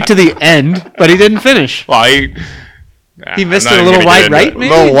carried it right to the end, but he didn't finish. Well, He missed it a little wide right,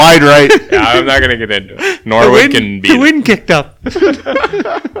 maybe? A little wide right. Yeah, I'm not going to get into it. Norwood can beat The wind kicked up.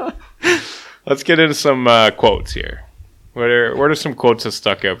 Let's get into some quotes here. What are some quotes that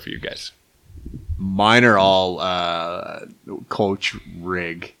stuck out for you guys? Mine are all Coach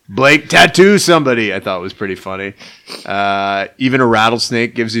Rig. Blake, tattoo somebody. I thought was pretty funny. Even a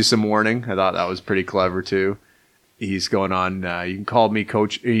rattlesnake gives you some warning. I thought that was pretty clever too. He's going on, you can call me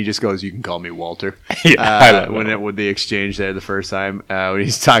Coach. He just goes, you can call me Walter. With the exchange there the first time. When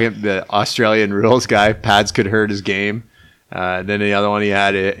he's talking, the Australian rules guy, pads could hurt his game. Then the other one he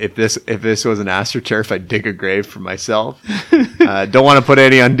had, if this was an AstroTurf, I'd dig a grave for myself. Don't want to put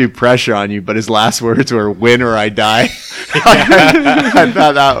any undue pressure on you, but his last words were "win or I die." I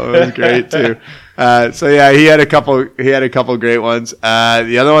thought that was great too. So yeah, he had a couple great ones.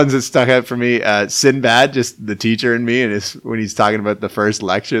 The other ones that stuck out for me, Sinbad, just the teacher in me, and when he's talking about the first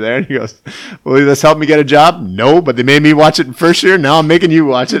lecture there, and he goes, "Will this help me get a job?" No, but they made me watch it in first year. Now I'm making you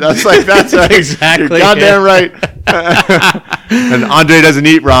watch it. I was like, "That's right, exactly, you're goddamn right." And Andre doesn't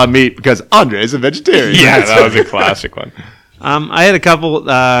eat raw meat because Andre is a vegetarian. Yeah, that was a classic one. I had a couple.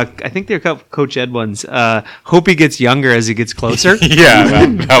 I think they're Coach Ed ones. Hope he gets younger as he gets closer. Yeah,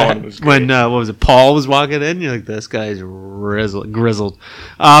 that one was great. When what was it? Paul was walking in. You're like, this guy's grizzled.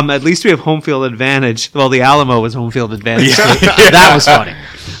 At least we have home field advantage. Well, the Alamo was home field advantage. That was funny.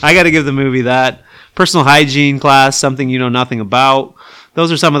 I got to give the movie that. Personal hygiene class, something you know nothing about.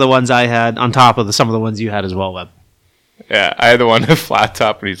 Those are some of the ones I had on top of some of the ones you had as well, Webb. Yeah, I had the one with flat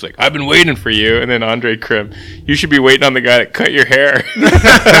top, and he's like, "I've been waiting for you." And then Andre Krim, "You should be waiting on the guy that cut your hair."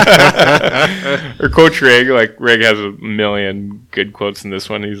 Or Coach Rig, Rig has a million good quotes in this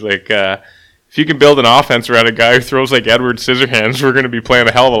one. He's like, "If you can build an offense around a guy who throws like Edward Scissorhands, we're going to be playing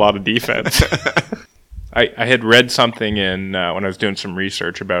a hell of a lot of defense." I had read something when I was doing some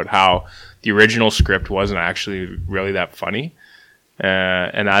research about how the original script wasn't actually really that funny,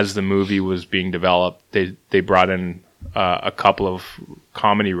 and as the movie was being developed, they brought in a couple of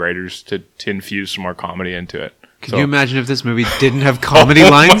comedy writers to infuse some more comedy into it. Could you imagine if this movie didn't have comedy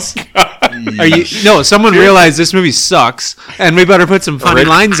lines? Someone realized this movie sucks, and we better put some funny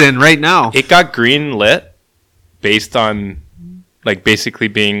lines in right now. It got green lit based on basically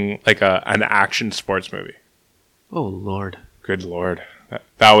being an action sports movie. Oh Lord! Good Lord,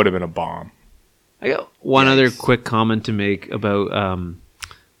 that would have been a bomb. I got one other quick comment to make about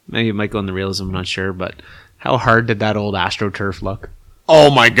maybe it might go on the realism. I'm not sure, but how hard did that old AstroTurf look? Oh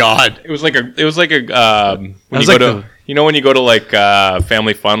my God! It was like when you go to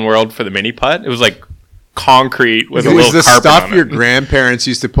Family Fun World for the mini putt. It was like concrete with a little carpet. It was the stuff your grandparents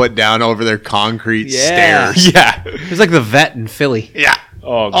used to put down over their concrete stairs. Yeah, it was like the vet in Philly. Yeah.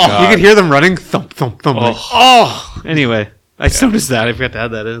 Oh God. You could hear them running, thump, thump, thump. Anyway, I just noticed that. I forgot to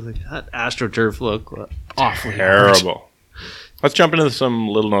add that in. Like, that AstroTurf look awfully terrible. Let's jump into some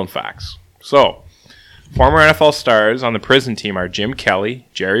little known facts. So, former NFL stars on the prison team are Jim Kelly,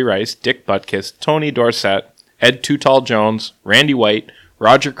 Jerry Rice, Dick Butkus, Tony Dorsett, Ed Too Tall Jones, Randy White,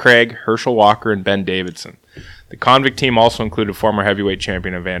 Roger Craig, Herschel Walker, and Ben Davidson. The convict team also included former heavyweight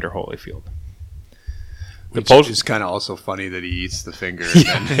champion Evander Holyfield. Which is kind of also funny that he eats the finger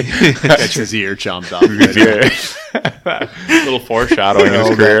and then gets his ear chomped off. Little foreshadowing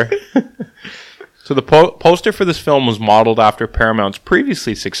his career. So the poster for this film was modeled after Paramount's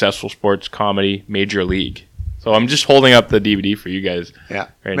previously successful sports comedy Major League. So I'm just holding up the DVD for you guys. Yeah,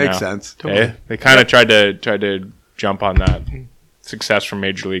 right makes now. sense. Totally. They kind of tried to jump on that success from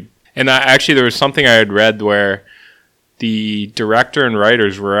Major League. And actually, there was something I had read where the director and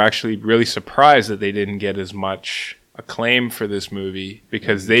writers were actually really surprised that they didn't get as much acclaim for this movie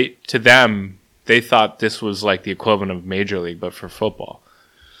because they thought this was like the equivalent of Major League, but for football.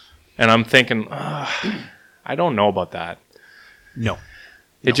 And I'm thinking, I don't know about that. No.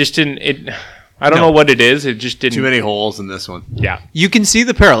 It just didn't. I don't know what it is. It just didn't. Too many holes in this one. Yeah. You can see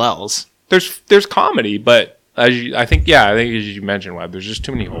the parallels. There's comedy, but I think as you mentioned, Webb, there's just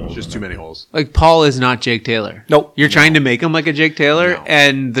too many holes. Just too many holes. Like Paul is not Jake Taylor. Nope. You're trying to make him like a Jake Taylor,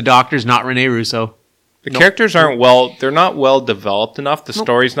 and the doctor's not Rene Russo. The characters aren't they're not well developed enough. The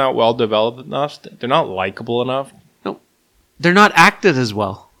story's not well developed enough. They're not likable enough. Nope. They're not acted as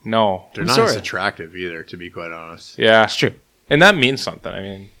well. No. They're not as attractive either, to be quite honest. Yeah. It's true. And that means something. I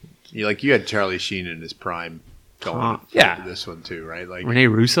mean, you had Charlie Sheen in his prime going for this one too, right? Like Rene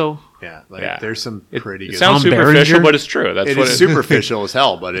Russo? Yeah. There's some pretty good. It sounds superficial, but it's true. It is superficial as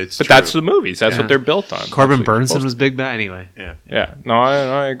hell, but it's true. That's the movies. That's what they're built on. Corbin Burnson was big bad anyway. Yeah. No,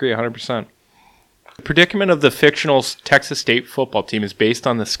 I agree 100%. The predicament of the fictional Texas State football team is based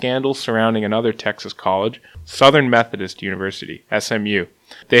on the scandals surrounding another Texas college, Southern Methodist University, SMU.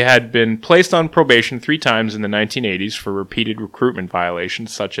 They had been placed on probation 3 times in the 1980s for repeated recruitment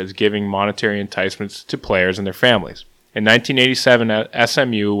violations, such as giving monetary enticements to players and their families. In 1987,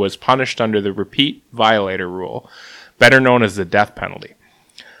 SMU was punished under the repeat violator rule, better known as the death penalty.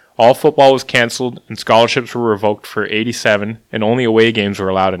 All football was canceled and scholarships were revoked for 87, and only away games were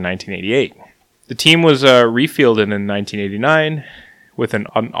allowed in 1988. The team was refielded in 1989 with an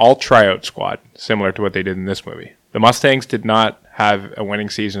all-tryout squad, similar to what they did in this movie. The Mustangs did not have a winning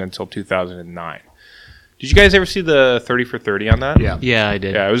season until 2009. Did you guys ever see the 30 for 30 on that? Yeah, I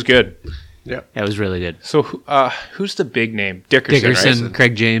did. Yeah, it was good. Yeah, it was really good. So who's the big name? Dickerson, right?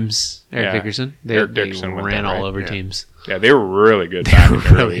 Craig James, Eric Dickerson. Eric Dickerson ran all over teams. Yeah, they were really good back in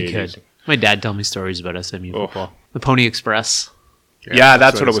the early 80s. My dad told me stories about SMU football. The Pony Express. Yeah,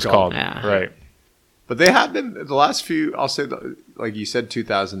 that's what it was called. Yeah. Right. But they have been the last few. I'll say, like you said,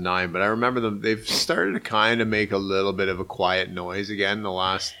 2009. But I remember them. They've started to kind of make a little bit of a quiet noise again. The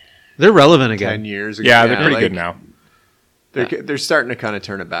last they're relevant again. 10 years ago. Yeah, they're pretty good now. They're starting to kind of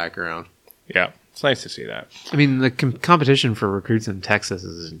turn it back around. Yeah, it's nice to see that. I mean, the competition for recruits in Texas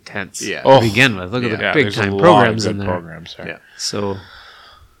is intense. Yeah. To begin with, look at the big time programs in there. Programs, yeah. So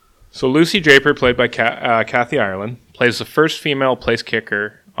Lucy Draper, played by Kathy Ireland, plays the first female place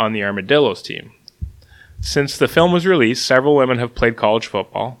kicker on the Armadillos team. Since the film was released, several women have played college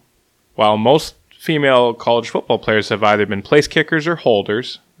football, while most female college football players have either been place kickers or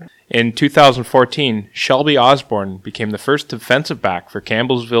holders. In 2014, Shelby Osborne became the first defensive back for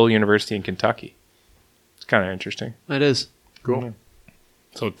Campbellsville University in Kentucky. It's kind of interesting. It is. Cool. Mm-hmm.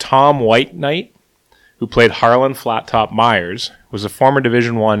 So Tom Whiteknight, who played Harlan Flattop Myers, was a former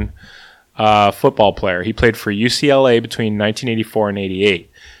Division I football player. He played for UCLA between 1984 and 88.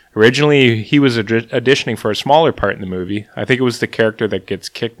 Originally, he was auditioning for a smaller part in the movie. I think it was the character that gets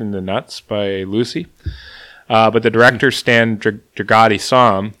kicked in the nuts by Lucy. But the director, Stan Dragoti,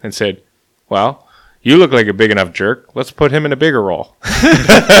 saw him and said, well, you look like a big enough jerk. Let's put him in a bigger role.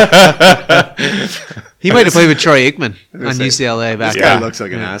 He might have played with Troy Aikman on UCLA back then. This guy looks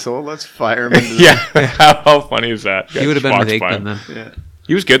like an asshole. Let's fire him. How funny is that? He would have been with Aikman then. Yeah.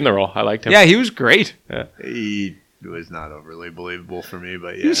 He was good in the role. I liked him. Yeah, he was great. Yeah. He was not overly believable for me,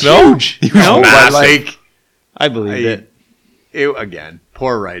 but yeah. He was huge. He was massive. I believe it. Again,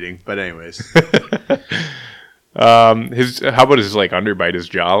 poor writing, but anyways. How about his underbite, his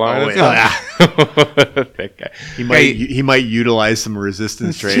jawline? Oh, yeah. That guy. He might utilize some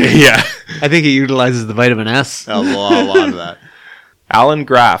resistance training. Yeah, I think he utilizes the vitamin S. A lot of that. Alan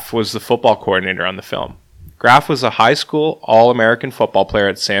Graff was the football coordinator on the film. Graff was a high school All-American football player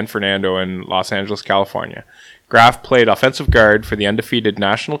at San Fernando in Los Angeles, California. Graff played offensive guard for the undefeated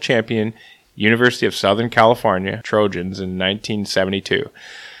national champion University of Southern California Trojans in 1972.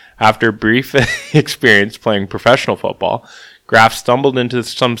 After a brief experience playing professional football, Graff stumbled into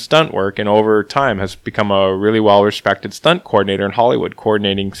some stunt work and over time has become a really well-respected stunt coordinator in Hollywood,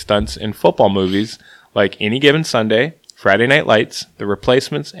 coordinating stunts in football movies like Any Given Sunday, Friday Night Lights, The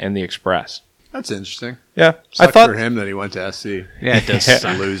Replacements, and The Express. That's interesting. Yeah. I thought for him that he went to SC. Yeah, it does. He's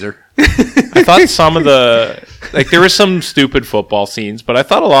a loser. I thought some of there were some stupid football scenes, but I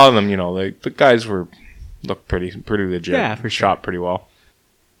thought a lot of them, the guys looked pretty legit. Yeah, for sure. Shot pretty well.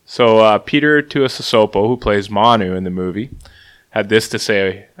 So Peter Tuiasosopo, who plays Manu in the movie, had this to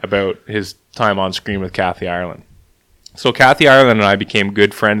say about his time on screen with Kathy Ireland. So Kathy Ireland and I became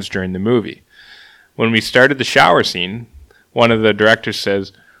good friends during the movie. When we started the shower scene, one of the directors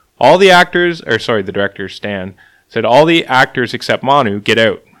says, the director, Stan, said, all the actors except Manu, get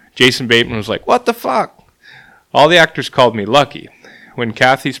out. Jason Bateman was like, what the fuck? All the actors called me Lucky. When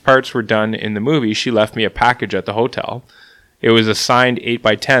Kathy's parts were done in the movie, she left me a package at the hotel. It was a signed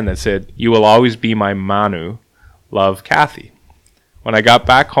 8x10 that said, you will always be my Manu. Love, Kathy. When I got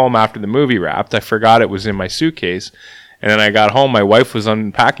back home after the movie wrapped, I forgot it was in my suitcase. And then I got home, my wife was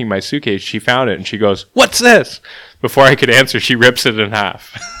unpacking my suitcase. She found it and she goes, what's this? Before I could answer, she rips it in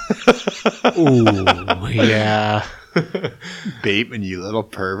half. Ooh, yeah. Bateman, you little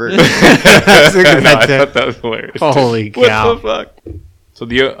pervert. I thought that was hilarious. Holy cow. What the fuck? So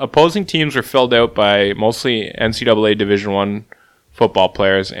the opposing teams were filled out by mostly NCAA Division I football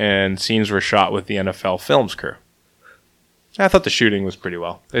players, and scenes were shot with the NFL Films crew. I thought the shooting was pretty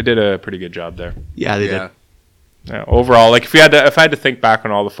well. They did a pretty good job there. Yeah, they did. Yeah, overall, if I had to think back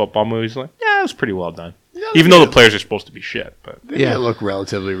on all the football movies, it was pretty well done. Yeah, even though the players are supposed to be shit, but they look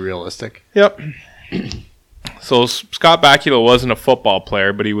relatively realistic. Yep. So Scott Bakula wasn't a football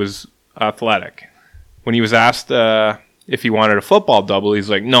player, but he was athletic. When he was asked if he wanted a football double, he's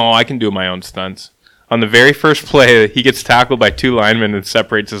like, "No, I can do my own stunts. On the very first play, he gets tackled by 2 linemen and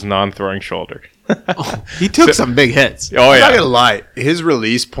separates his non-throwing shoulder. He took some big hits. Oh, I'm not yeah. gonna lie. His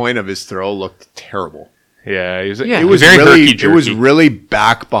release point of his throw looked terrible. Yeah, it It was very really, herky-jerky. it was really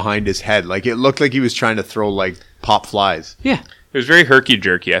back behind his head. Like it looked like he was trying to throw like pop flies. Yeah. It was very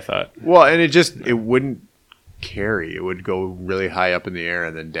herky-jerky, I thought. Well, and it wouldn't carry. It would go really high up in the air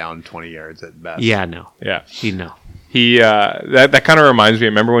and then down 20 yards at best. Yeah, no. Yeah. He'd know. He that kind of reminds me.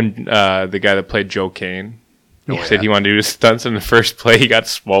 Remember when the guy that played Joe Kane said he wanted to do stunts in the first play? He got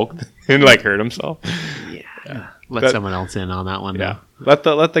smoked and like hurt himself. Yeah. Let someone else in on that one. Yeah,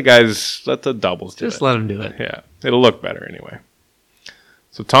 though. let the doubles do Just it. let him do it. Yeah, it'll look better anyway.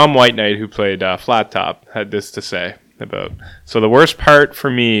 So Tom Whiteknight, who played Flat Top, had this to say about. So the worst part for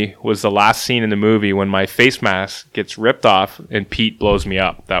me was the last scene in the movie when my face mask gets ripped off and Pete blows me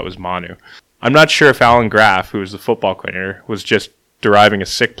up. That was Manu. I'm not sure if Alan Graff, who was the football coordinator, was just deriving a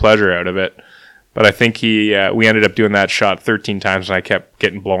sick pleasure out of it, but I think we ended up doing that shot 13 times and I kept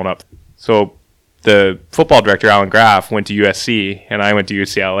getting blown up. So the football director, Alan Graff, went to USC and I went to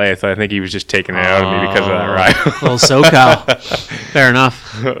UCLA, so I think he was just taking it out of me because of that ride. Little SoCal. Fair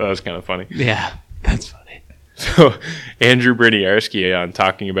enough. That was kind of funny. Yeah, that's funny. So Andrew Briniarski on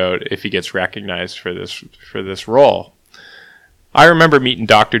talking about if he gets recognized for this role. I remember meeting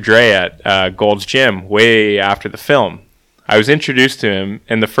Dr. Dre at Gold's Gym way after the film. I was introduced to him,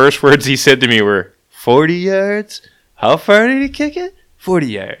 and the first words he said to me were, 40 yards? How far did he kick it? 40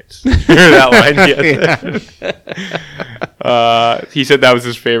 yards. Remember that line? He said that was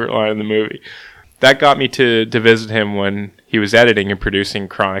his favorite line in the movie. That got me to visit him when he was editing and producing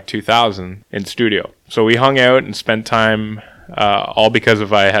Chronic 2000 in studio. So we hung out and spent time, all because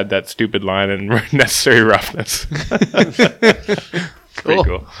I had that stupid line in Necessary Roughness. Pretty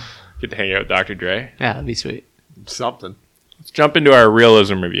cool. Get to hang out with Dr. Dre. Yeah, that'd be sweet. Something. Let's jump into our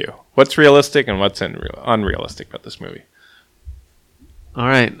realism review. What's realistic and what's unrealistic about this movie? All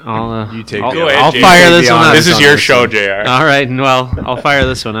right, I'll Go ahead, I'll JR. fire this one up. This is your show, JR. All right, well, I'll fire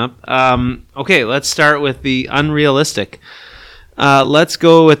this one up. Okay, let's start with the unrealistic. Let's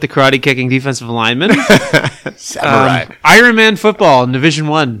go with the karate kicking defensive lineman. Samurai. Iron Man football in Division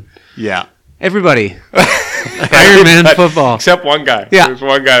 1. Yeah. Everybody. Iron Man football. Except one guy. Yeah. There's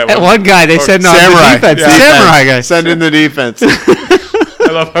one guy. One guy, they said no. Samurai. The defense. Yeah. The samurai guy. Send in the defense.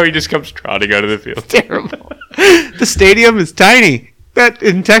 I love how he just comes trotting out of the field. Terrible. The stadium is tiny. That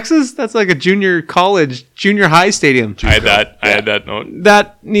in Texas, that's like a junior high stadium. I had that note.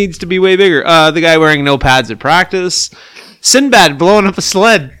 That needs to be way bigger. The guy wearing no pads at practice. Sinbad blowing up a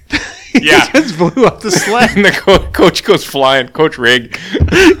sled. Yeah. He just blew up the sled. And the coach goes flying. Coach Rig.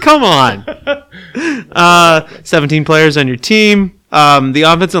 Come on. 17 players on your team. The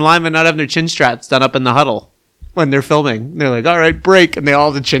offensive linemen not having their chin straps done up in the huddle when they're filming. They're like, all right, break. And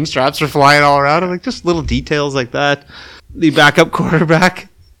all the chin straps are flying all around. I'm like, just little details like that. The backup quarterback.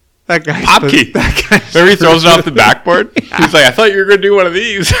 That guy. Popkey. That guy. Remember he throws it off the backboard? He's like, I thought you were going to do one of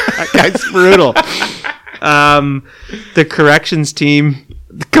these. That guy's brutal. The corrections team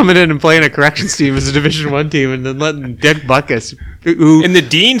coming in and playing a corrections team as a Division 1 team and then letting Dick Butkus, who And the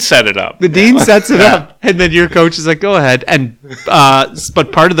dean set it up. the dean sets it up, and then your coach is like, go ahead. And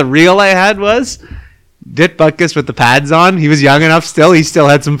but part of the reel I had was Dick Butkus with the pads on. He was young enough still. He still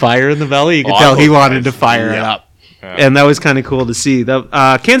had some fire in the belly. You could tell he wanted to fire it up. Yeah. And that was kind of cool to see. The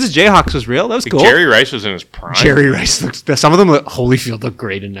Kansas Jayhawks was real. That was cool. Jerry Rice was in his prime. Jerry Rice looked. Some of them look. Holyfield looked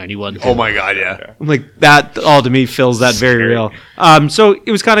great in '91. Oh my God, yeah. I'm like that. All to me feels that very real. So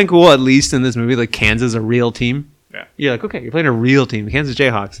it was kind of cool, at least in this movie. Like Kansas is a real team. Yeah. You're like, okay, you're playing a real team, the Kansas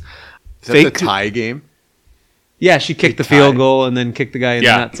Jayhawks. Is that the tie game? Yeah, she kicked the field goal and then kicked the guy in the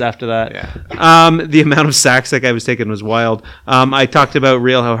nuts after that. Yeah. The amount of sacks that guy was taking was wild. I talked about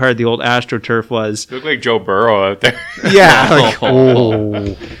real how hard the old AstroTurf was. Looked like Joe Burrow out there. Yeah. Like, I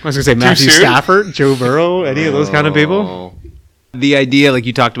was going to say Matthew soon? Stafford, Joe Burrow, any of those kind of people. The idea, like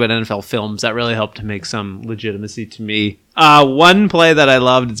you talked about NFL films, that really helped to make some legitimacy to me. One play that I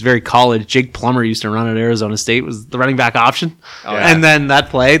loved, it's very college. Jake Plummer used to run at Arizona State, was the running back option. Oh, yeah. And then that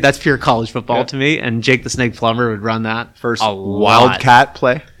play, that's pure college football to me. And Jake the Snake Plummer would run that First a lot. Wildcat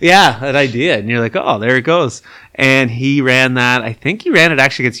play. Yeah, that idea. And you're like, oh, there it goes. And he ran that. I think he ran it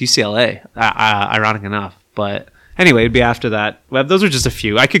actually against UCLA, ironic enough. But anyway, it'd be after that. Well, those are just a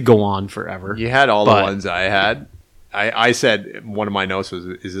few. I could go on forever. You had all the ones I had. I said one of my notes was,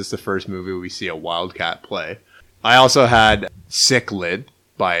 is this the first movie we see a Wildcat play? I also had Sick Lid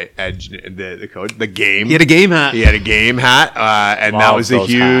by Edge, the coach, the game. He had a game hat. He had a game hat, and that Love was a those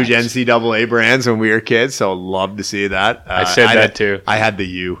huge hats. NCAA brands when we were kids, so love to see that. I said had that too. I had the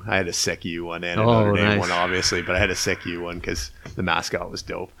U. I had a Sick U one and a Oh, Notre Dame nice. one, obviously, but I had a Sick U one because the mascot was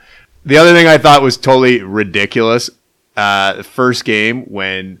dope. The other thing I thought was totally ridiculous, the first game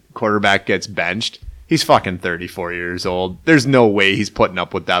when quarterback gets benched, he's fucking 34 years old. There's no way he's putting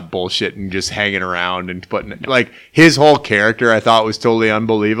up with that bullshit and just hanging around and putting like his whole character I thought was totally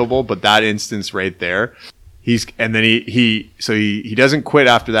unbelievable, but that instance right there, he doesn't quit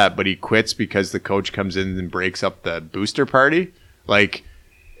after that, but he quits because the coach comes in and breaks up the booster party. Like,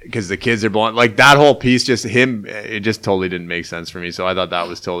 because the kids are blowing, like that whole piece, just him, it just totally didn't make sense for me. So I thought that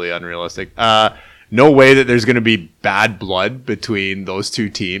was totally unrealistic. No way that there's going to be bad blood between those two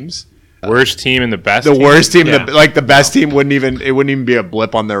teams. Worst team and the best. The worst team, the best team wouldn't even be a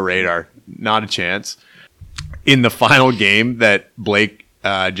blip on their radar. Not a chance. In the final game, that Blake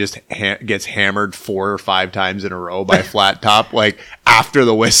just gets hammered 4 or 5 times in a row by Flat Top, like after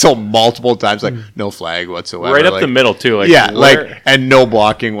the whistle multiple times, like no flag whatsoever, right up the middle too. Like, yeah, like and no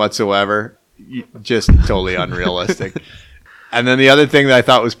blocking whatsoever. Just totally unrealistic. And then the other thing that I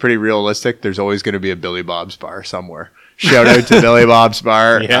thought was pretty realistic, there's always going to be a Billy Bob's bar somewhere. Shout out to Billy Bob's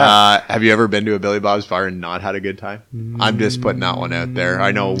bar. Yeah. Have you ever been to a Billy Bob's bar and not had a good time? I'm just putting that one out there.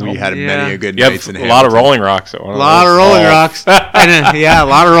 I know we had many a good nights in Hamilton. A lot of Rolling Rocks. A lot of Rolling Rocks. A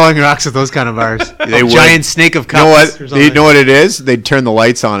lot of Rolling Rocks at those kind of bars. They giant snake of cups. You know what it is? They'd turn the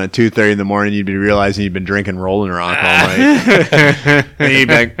lights on at 2:30 in the morning. You'd be realizing you'd been drinking Rolling Rock all night. And you'd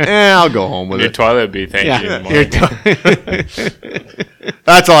be like, I'll go home with your it. Your toilet would be thank you in the morning.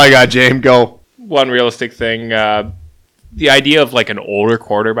 That's all I got, James. Go. One realistic thing. The idea of like an older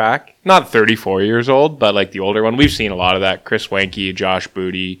quarterback, not 34 years old, but like the older one. We've seen a lot of that. Chris Wenke, Josh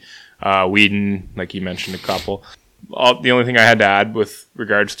Booty, Whedon, like you mentioned a couple. The only thing I had to add with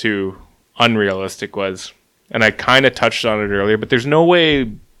regards to unrealistic was, and I kind of touched on it earlier, but there's no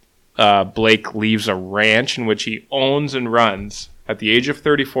way Blake leaves a ranch in which he owns and runs at the age of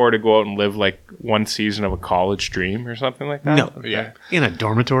 34 to go out and live like one season of a college dream or something like that. No, yeah, in a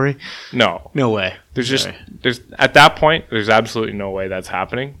dormitory. No way. There's at that point, there's absolutely no way that's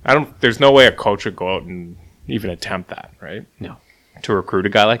happening. There's no way a coach would go out and even attempt that, right? No, to recruit a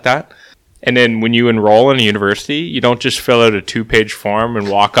guy like that. And then when you enroll in a university, you don't just fill out a 2-page form and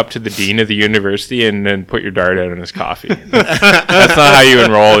walk up to the dean of the university and then put your dart out in his coffee. That's not how you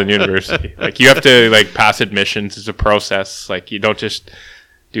enroll in university. Like, you have to like pass admissions. It's a process. Like, you don't just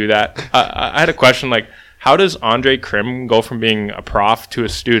do that. I had a question, like, how does Andre Krim go from being a prof to a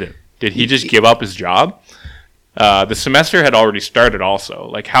student? Did he just give up his job? The semester had already started also.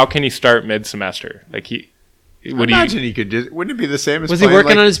 Like, how can he start mid-semester? Like, he could just. Wouldn't it be the same as? Was he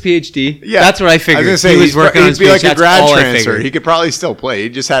working on his PhD? Yeah, that's what I figured. I was gonna say he was working on his PhD. He'd be like a grad That's transfer. He could probably still play. He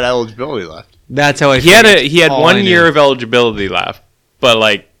just had eligibility left. That's how I. He had 1 year of eligibility left, but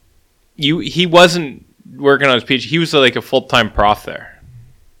like, he wasn't working on his PhD. He was like a full-time prof there.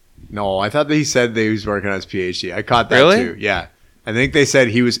 No, I thought that he said that he was working on his PhD. I caught that too. Yeah. I think they said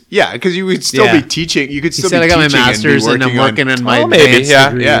he was, because you would still be teaching. You could still be teaching. I got my master's and I'm working on my advanced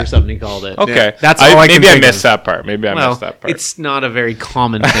degree or something he called it. Okay. Yeah. That's all I can think of. Maybe I missed that part. It's not a very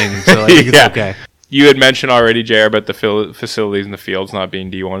common thing, so I think it's okay. You had mentioned already, JR, about the facilities in the fields not being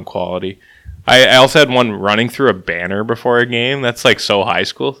D1 quality. I also had one running through a banner before a game. That's like so high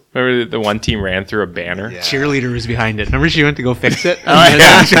school. Remember the one team ran through a banner? Yeah. Cheerleader was behind it. Remember she went to go fix it?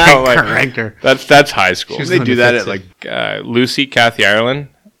 Correct her. That's high school. They do that at like Lucy, Kathy Ireland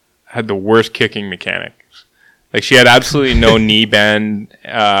had the worst kicking mechanics. Like, she had absolutely no knee bend,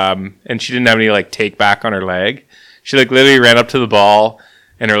 and she didn't have any like take back on her leg. She like literally ran up to the ball,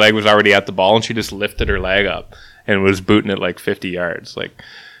 and her leg was already at the ball, and she just lifted her leg up and was booting it like 50 yards. Like,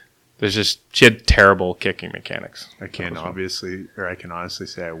 she had terrible kicking mechanics. I can honestly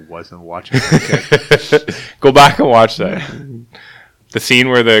say I wasn't watching that. Go back and watch that. The scene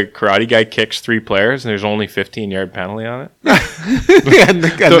where the karate guy kicks 3 players and there's only 15-yard penalty on it. The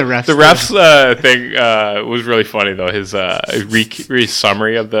refs thing was really funny though. His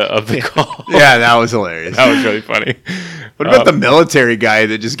summary of the call. Yeah, that was hilarious. That was really funny. What about the military guy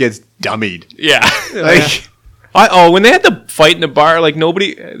that just gets dummied? Yeah, like. When they had the fight in the bar, like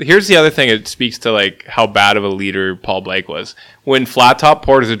nobody. Here's the other thing. It speaks to like how bad of a leader Paul Blake was. When Flat Top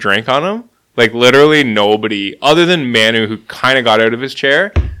poured a drink on him, like literally nobody, other than Manu, who kind of got out of his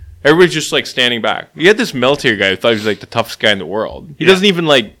chair, everybody's just like standing back. You had this military guy who thought he was like the toughest guy in the world. He doesn't even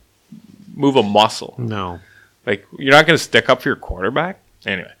like move a muscle. No, like you're not going to stick up for your quarterback.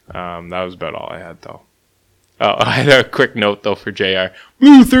 Anyway, that was about all I had though. I had a quick note, though, for JR.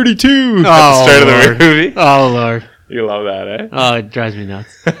 Woo, 32! At the start of the movie. Oh, Lord. You love that, eh? Oh, it drives me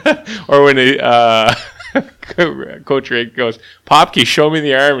nuts. Or when Coach Rick goes, Popke, show me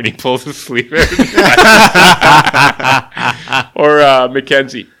the arm, and he pulls his sleeve out. Or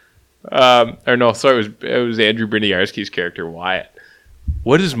Mackenzie. It was Andrew Briniarski's character, Wyatt.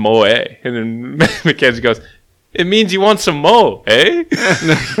 what is moe? And then Mackenzie goes, it means you want some mo, eh?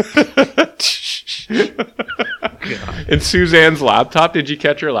 And Suzanne's laptop, did you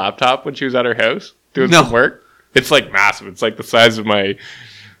catch her laptop when she was at her house doing some work? It's like massive. It's like the size of my,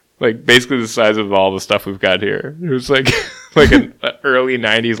 like basically the size of all the stuff we've got here. It was like an early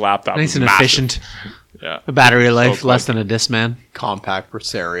 90s laptop. Nice and efficient. Yeah. A battery life less than a Discman. Compact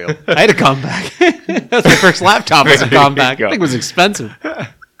Presario. I had a compact. That's my first laptop was a compact. I think it was expensive.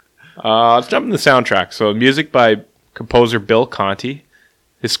 Let's jump in the soundtrack. So music by composer Bill Conti.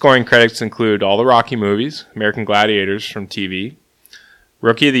 His scoring credits include all the Rocky movies, American Gladiators from TV,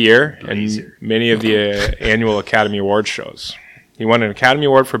 Rookie of the Year, and many of the annual Academy Awards shows. He won an Academy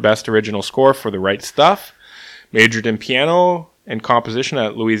Award for Best Original Score for The Right Stuff, majored in piano and composition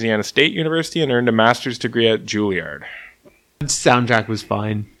at Louisiana State University, and earned a master's degree at Juilliard. The soundtrack was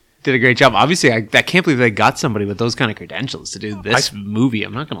fine. Did a great job. Obviously, I can't believe they got somebody with those kind of credentials to do this movie.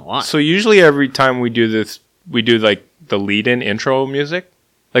 I'm not going to lie. So usually every time we do this, we do like the lead-in intro music.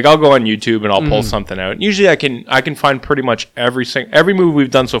 Like I'll go on YouTube and I'll pull something out. Usually I can find pretty much every movie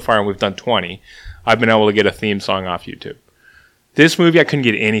we've done so far, and we've done 20. I've been able to get a theme song off YouTube. This movie I couldn't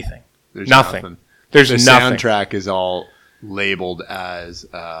get anything. There's nothing. The nothing. Soundtrack is all labeled as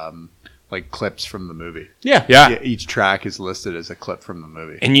like clips from the movie. Yeah. Each track is listed as a clip from the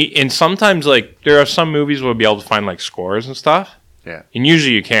movie. And sometimes like there are some movies where we'll be able to find like scores and stuff. Yeah. And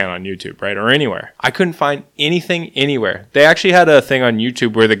usually you can on YouTube, right? Or anywhere. I couldn't find anything anywhere. They actually had a thing on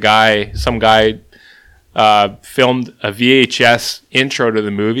YouTube where some guy filmed a VHS intro to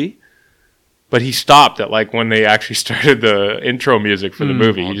the movie, but he stopped at like when they actually started the intro music for the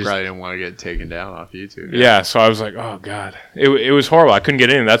movie. He probably didn't want to get taken down off YouTube. Yeah, so I was like, oh God. It was horrible. I couldn't get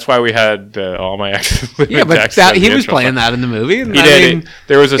in. That's why we had all my exes. Yeah, but he was playing that in the movie. And he did.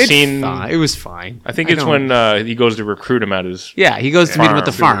 There was a scene. It was fine. I think it's when he goes to recruit him at his he goes to meet him at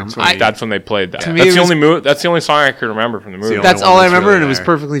the farm. That's when they played that. That's the only song I could remember from the movie. That's all I remember, and it was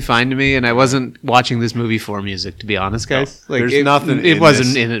perfectly fine to me, and I wasn't watching this movie for music, to be honest, guys. No. There's nothing. It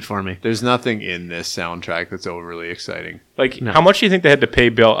wasn't in it for me. There's nothing in this soundtrack that's overly exciting. Like, how much do you think they had to pay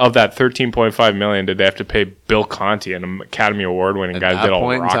Bill of that $13.5 million? Did they have to pay Bill Conti, an Academy Award-winning guy that did all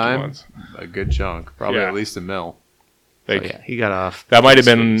the Rocky ones? A good chunk, probably at least $1 million. Like, he got off. That might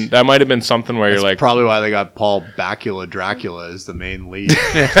have been something where you're like, probably why they got Paul Bakula Dracula as the main lead.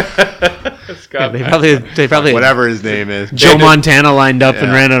 They probably whatever his name is. Joe Montana lined up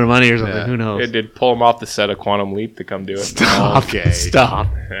and ran out of money or something. Who knows? It did pull him off the set of Quantum Leap to come do it. Stop.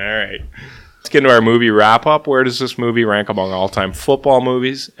 All right. Let's get into our movie wrap up. Where does this movie rank among all-time football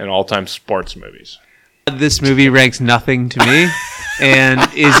movies and all-time sports movies? This movie ranks nothing to me and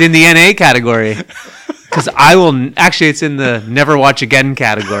is in the NA category. Because it's in the never watch again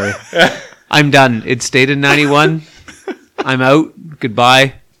category. I'm done. It stayed in 91. I'm out.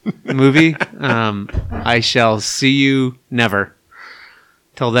 Goodbye, movie. I shall see you never.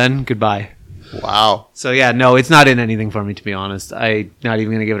 Till then, goodbye. Wow. So yeah, no, it's not in anything for me, to be honest. I'm not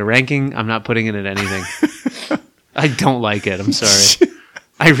even going to give it a ranking. I'm not putting it in anything. I don't like it. I'm sorry.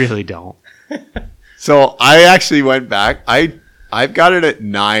 I really don't. So I actually went back. I've got it at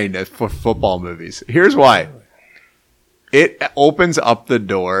 9 for football movies. Here's why. It opens up the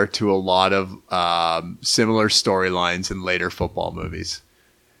door to a lot of similar storylines in later football movies.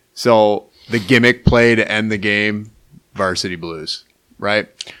 So the gimmick play to end the game, Varsity Blues, right?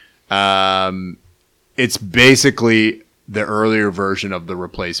 It's basically the earlier version of The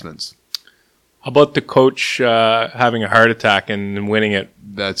Replacements. How about the coach having a heart attack and winning it?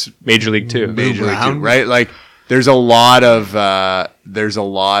 That's Major League Two. Major League Two, right? Like there's a lot of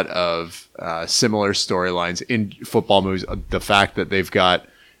similar storylines in football movies. The fact that they've got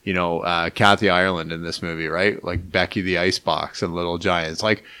Kathy Ireland in this movie, right? Like Becky the Icebox and Little Giants.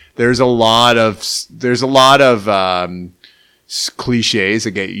 Like there's a lot of cliches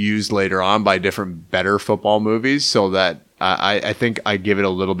that get used later on by different better football movies, so that I think I give it a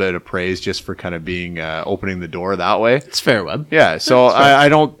little bit of praise just for kind of being opening the door that way. It's fair, Webb. Yeah, so I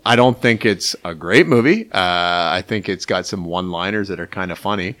don't think it's a great movie. I think it's got some one-liners that are kind of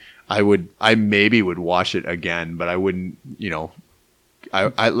funny. I maybe would watch it again, but I wouldn't.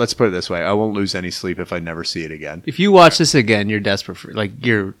 Let's put it this way: I won't lose any sleep if I never see it again. If you watch this again, you're desperate for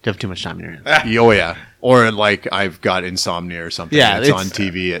you have too much time in your hands. Oh yeah, or like I've got insomnia or something. Yeah, it's on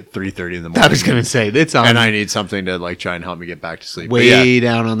TV at 3:30 in the morning. I was gonna say it's on, and I need something to like try and help me get back to sleep. Way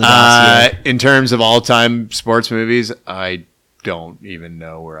down on the dossier. In terms of all-time sports movies, I don't even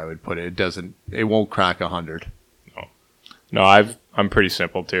know where I would put it. It won't crack 100. No, I'm pretty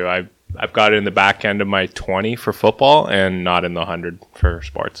simple too. I've got it in the back end of my 20 for football and not in the 100 for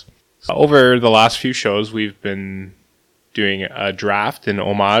sports. Over the last few shows, we've been doing a draft in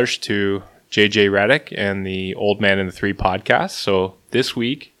homage to JJ Redick and the Old Man and the Three podcast. So this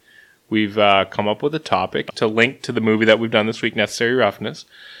week, we've come up with a topic to link to the movie that we've done this week, Necessary Roughness.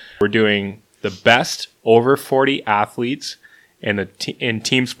 We're doing the best over 40 athletes in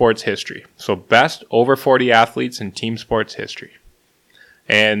team sports history. So best over 40 athletes in team sports history.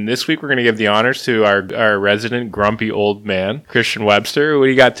 And this week we're going to give the honors to our resident grumpy old man, Christian Webster. What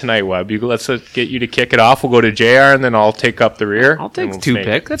do you got tonight, Web? Let's get you to kick it off. We'll go to JR and then I'll take up the rear. I'll take two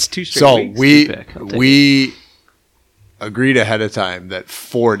pick. That's two straight so weeks. we agreed ahead of time that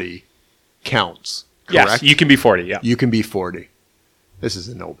 40 counts. Correct? Yes, you can be 40. Yeah, you can be 40. This is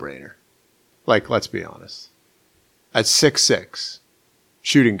a no-brainer. Like, let's be honest. At 6'6",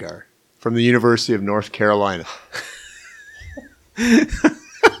 shooting guard from the University of North Carolina,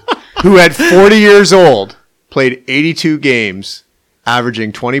 who at 40 years old played 82 games,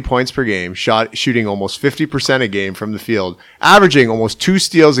 averaging 20 points per game, shooting almost 50% a game from the field, averaging almost 2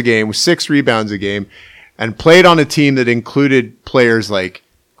 steals a game with 6 rebounds a game, and played on a team that included players like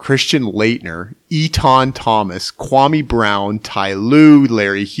Christian Laettner, Eton Thomas, Kwame Brown, Ty Lue,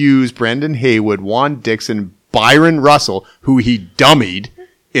 Larry Hughes, Brendan Haywood, Juan Dixon, Byron Russell, who he dummied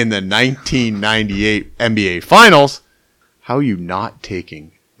in the 1998 NBA Finals. How are you not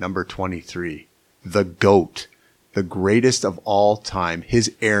taking number 23, the GOAT, the greatest of all time,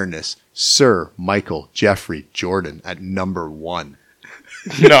 his airness, Sir Michael Jeffrey Jordan at number 1?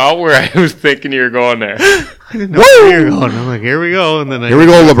 Not where I was thinking you were going there. I didn't know where you were going. I'm like, here we go. And then here we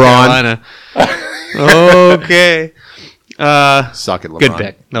go, LeBron. Okay. Suck it, LeBron. Good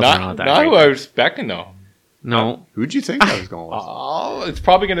pick. Not who I was expecting, though. No. Who'd you think I was going with? Oh, it's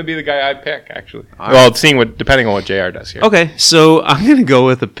probably going to be the guy I pick, actually. Well, depending on what JR does here. Okay, so I'm going to go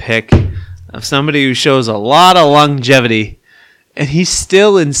with a pick of somebody who shows a lot of longevity, and he's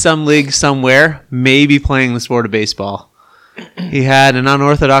still in some league somewhere, maybe playing the sport of baseball. He had an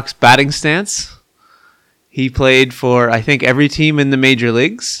unorthodox batting stance. He played for, I think, every team in the major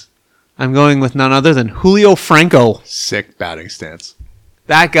leagues. I'm going with none other than Julio Franco. Sick batting stance.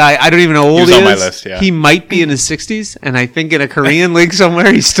 That guy, I don't even know how old he is. On my list, yeah. He might be in his 60s, and I think in a Korean league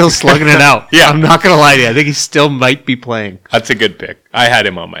somewhere, he's still slugging it out. Yeah. I'm not going to lie to you. I think he still might be playing. That's a good pick. I had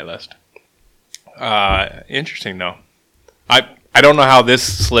him on my list. Interesting, though. I don't know how this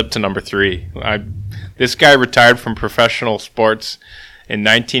slipped to number 3. This guy retired from professional sports in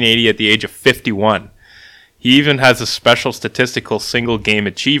 1980 at the age of 51. He even has a special statistical single-game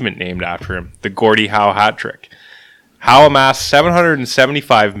achievement named after him, the Gordie Howe hat trick. Howe amassed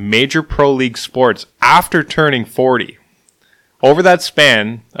 775 major pro league sports after turning 40. Over that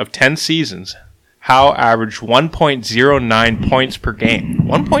span of 10 seasons, Howe averaged 1.09 points per game.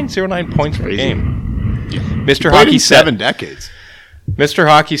 1.09 points per game. Mr. Hockey set 7 decades. Mr.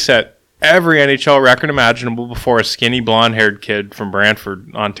 Hockey set every NHL record imaginable before a skinny blonde-haired kid from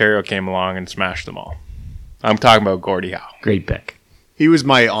Brantford, Ontario came along and smashed them all. I'm talking about Gordie Howe. Great pick. He was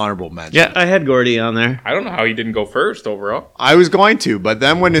my honorable mention. Yeah, I had Gordie on there. I don't know how he didn't go first overall. I was going to, but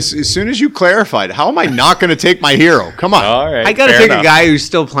then as soon as you clarified, how am I not going to take my hero? Come on. All right, I got to pick a guy who's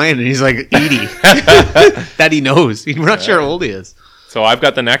still playing, and he's like 80. That he knows. We're not sure how old he is. So I've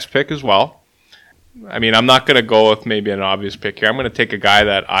got the next pick as well. I mean, I'm not going to go with maybe an obvious pick here. I'm going to take a guy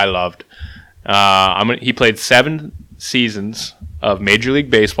that I loved. He played 7 seasons of Major League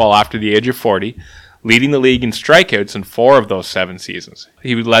Baseball after the age of 40. Leading the league in strikeouts in 4 of those 7 seasons.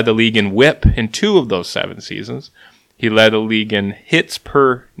 He led the league in whip in 2 of those 7 seasons. He led the league in hits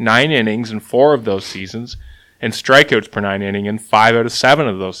per 9 innings in 4 of those seasons, and strikeouts per 9 inning in 5 out of 7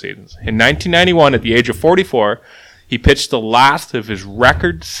 of those seasons. In 1991, at the age of 44, he pitched the last of his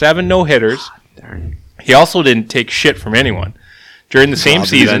record 7 no-hitters. Darn. He also didn't take shit from anyone. During the same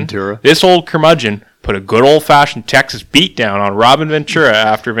season, Ventura. This old curmudgeon put a good old-fashioned Texas beatdown on Robin Ventura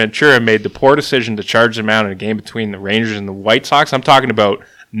after Ventura made the poor decision to charge him out in a game between the Rangers and the White Sox. I'm talking about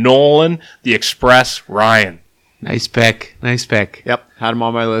Nolan the Express Ryan. Nice pick. Nice pick. Yep, had him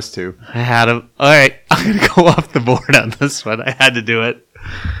on my list too. I had him. All right, I'm going to go off the board on this one. I had to do it.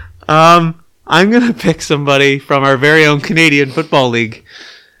 I'm going to pick somebody from our very own Canadian Football League.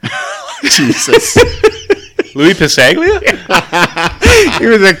 Jesus. Louis Pasaglia? He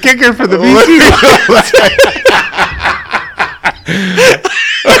was a kicker for the BC.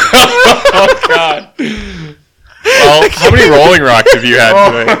 Oh, God. Well, how many Rolling Rocks have you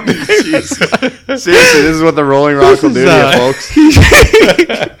had today? Seriously, this is what the Rolling Rocks will do to you, folks.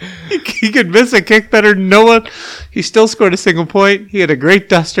 He could miss a kick better than no one. He still scored a single point. He had a great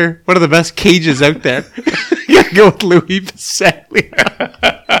duster. One of the best cages out there. You gotta go with Louis Pasaglia.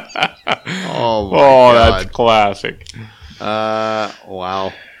 Oh, my God. That's classic.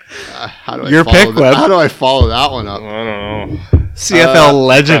 Wow. How do I Your follow pick, that? Webb. How do I follow that one up? I don't know. CFL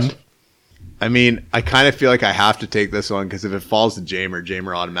legend. I mean, I kind of feel like I have to take this one because if it falls to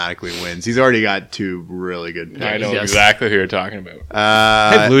Jamer automatically wins. He's already got two really good picks. I know exactly who you're talking about.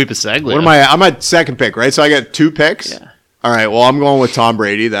 I have Louis Paseglia. What am I? I'm at second pick, right? So I get 2 picks. Yeah. All right. Well, I'm going with Tom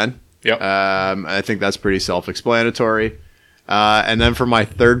Brady then. Yep. I think that's pretty self-explanatory. And then for my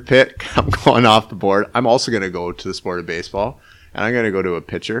third pick, I'm going off the board. I'm also going to go to the sport of baseball, and I'm going to go to a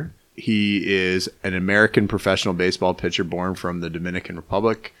pitcher. He is an American professional baseball pitcher born from the Dominican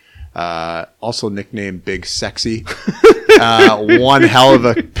Republic. Also nicknamed Big Sexy. One hell of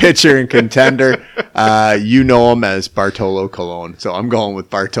a pitcher and contender. You know him as Bartolo Colon. So I'm going with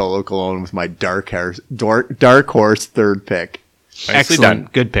Bartolo Colon with my dark horse third pick. Nicely Excellent. done.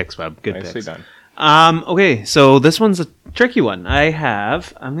 Good picks, Webb. Good Nicely picks. done. Okay, so this one's a tricky one.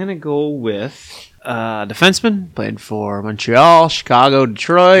 I'm going to go with defenseman. Played for Montreal, Chicago,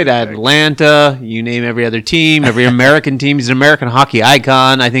 Detroit, Atlanta. You name every other team, every American team. He's an American hockey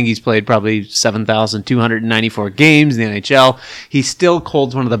icon. I think he's played probably 7,294 games in the NHL. He still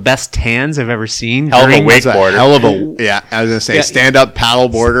holds one of the best tans I've ever seen. Hell of a during- wakeboarder. Hell of a I was gonna say stand-up paddle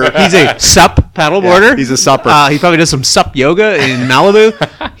boarder. He's a sup paddleboarder. Yeah, he's a supper. He probably does some sup yoga in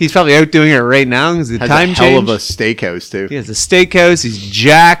Malibu. He's probably out doing it right now because the Has time a hell change. of a steakhouse too. He has a steakhouse. He's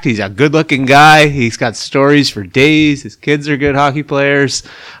jacked. He's a good-looking guy. He's got stories for days. His kids are good hockey players.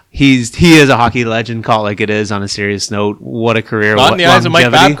 He is a hockey legend. Call it like it is. On a serious note, what a career! Not what in the eyes of Mike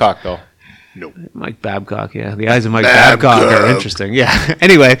longevity. Babcock, though. Mike Babcock, yeah. The eyes of Mike Babcock are interesting. Yeah.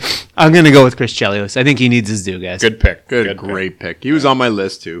 Anyway, I'm going to go with Chris Chelios. I think he needs his due, guys. Good pick. Great pick. He was on my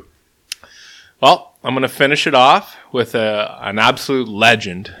list too. Well, I'm going to finish it off with an absolute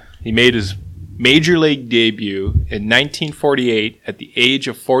legend. He made his major league debut in 1948 at the age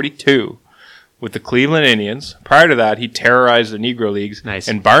of 42 with the Cleveland Indians. Prior to that, he terrorized the Negro Leagues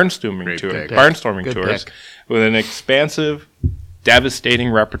and barnstorming tours with an expansive, devastating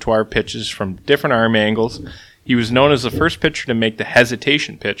repertoire of pitches from different arm angles. He was known as the first pitcher to make the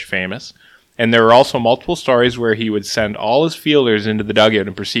hesitation pitch famous. And there were also multiple stories where he would send all his fielders into the dugout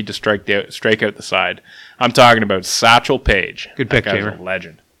and proceed to strike out the side. I'm talking about Satchel Paige. Good pick, that guy's Jamer. a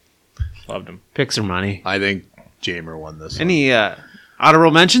legend. Loved him. Picks are money. I think Jamer won this one. Any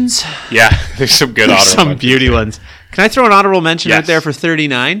honorable mentions? Yeah, there's some good honorable Some mentions. beauty ones. Can I throw an honorable mention out there for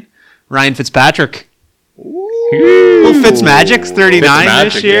 39? Ryan Fitzpatrick. Well, Fitzmagic's 39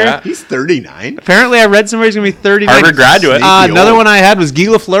 this year. yeah. He's 39. Apparently, I read somewhere he's going to be 39. Harvard graduate. Another one I had was Guy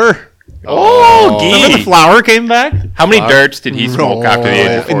Lafleur. Oh, Remember Guy. the flower came back? How many darts did he smoke after the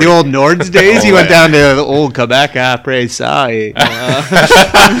age of 40? In the old Nords days, he went down to the old Quebec après ça.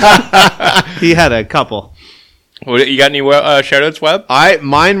 He had a couple. What, you got any shout-outs, Webb?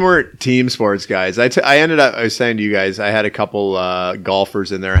 Mine were team sports guys. I ended up, I was saying to you guys, I had a couple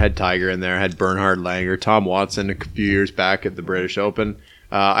golfers in there. I had Tiger in there. I had Bernhard Langer, Tom Watson a few years back at the British Open.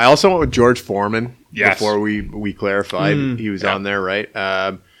 I also went with George Foreman before we clarified. He was on there, right?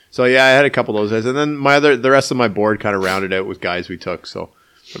 So yeah, I had a couple of those guys. And then the rest of my board kind of rounded out with guys we took. So,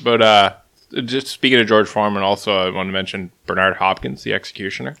 But just speaking of George Foreman, also I want to mention Bernard Hopkins, the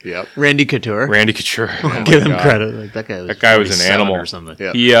executioner. Yep. Randy Couture. Randy Couture. Give him credit. Like, that guy was an animal or something.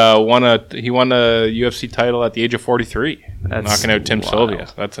 Yep. He won a UFC title at the age of 43, knocking out Tim Sylvia.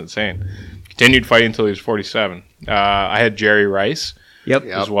 That's insane. Continued fighting until he was 47. I had Jerry Rice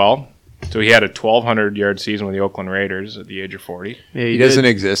as well. So he had a 1,200-yard season with the Oakland Raiders at the age of 40. Yeah, he doesn't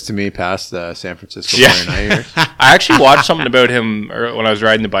exist to me past the San Francisco 49ers. I actually watched something about him when I was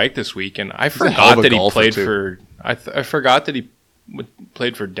riding the bike this week, and I forgot that he played for. I forgot that he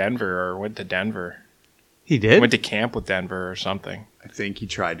played for Denver or went to Denver. He did? Went to camp with Denver or something. I think he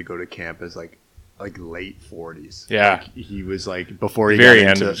tried to go to camp as like late 40s. Yeah. Like, he was like before he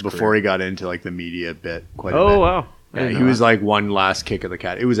got into like the media bit quite a bit. Oh, wow. Yeah, he was like one last kick of the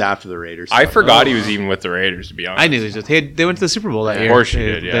cat. It was after the Raiders. I forgot he was even with the Raiders, to be honest. I knew they went to the Super Bowl that year. Of course he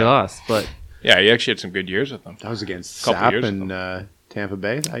did, yeah. They lost, but... Yeah, he actually had some good years with them. That was against Couple Sapp years and Tampa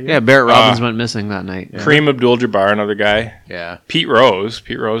Bay that year. Yeah, Barrett Robbins went missing that night. Yeah. Kareem Abdul-Jabbar, another guy. Yeah. Pete Rose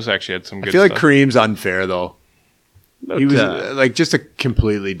actually had some good I feel stuff. like Kareem's unfair, though. He was like just a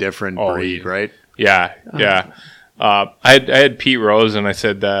completely different breed, right? Yeah, yeah. I had Pete Rose, and I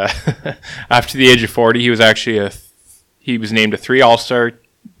said after the age of 40, he was actually he was named to 3 All-Star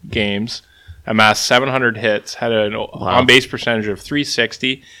games, amassed 700 hits, had an on-base percentage of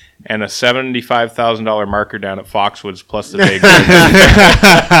 .360, and a $75,000 marker down at Foxwoods plus the big.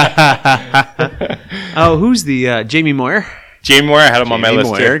 Oh, who's the Jamie Moyer? Jamie Moyer, I had him on my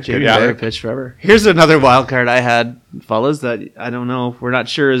list too. Jamie Moyer pitched forever. Here's another wild card I had, fellas, that I don't know. We're not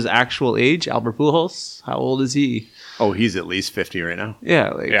sure his actual age. Albert Pujols. How old is he? Oh, he's at least 50 right now.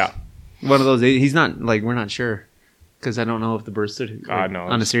 Yeah. One of those. He's not like we're not sure because I don't know if the birth certificate. God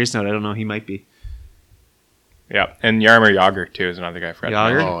knows. On a serious note, I don't know. He might be. Yeah, and Jaromir Jagr too is another guy.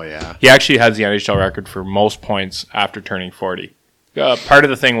 Jagr? Oh yeah. He actually has the NHL record for most points after turning 40. Part of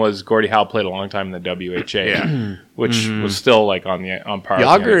the thing was Gordie Howe played a long time in the WHA, which was still like on par.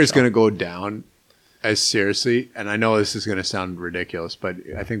 Jagr is going to go down as seriously, and I know this is going to sound ridiculous, but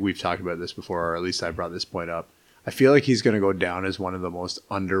I think we've talked about this before, or at least I brought this point up. I feel like he's going to go down as one of the most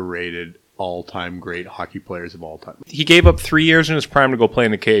underrated all-time great hockey players of all time. He gave up 3 years in his prime to go play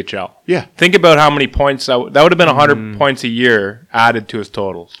in the KHL. Yeah. Think about how many points that would have been 100 points a year added to his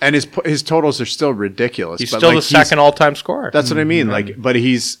totals. And his totals are still ridiculous. He's still the second all-time scorer. That's what I mean. Like, but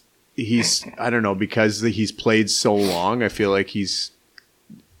he's I don't know, because he's played so long. I feel like his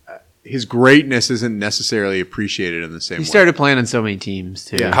greatness isn't necessarily appreciated in the same way. He started playing on so many teams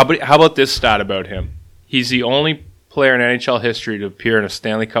too. Yeah. How about this stat about him? He's the only player in NHL history to appear in a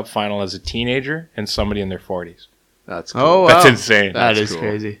Stanley Cup final as a teenager and somebody in their 40s. That's cool. Oh, wow. That's insane. That is cool.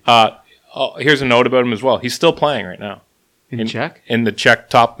 crazy. Here's a note about him as well. He's still playing right now. In Czech? In the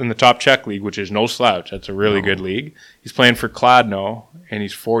top Czech league, which is no slouch. That's a really good league. He's playing for Kladno, and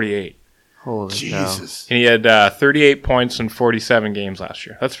he's 48. Holy Jesus. And he had 38 points in 47 games last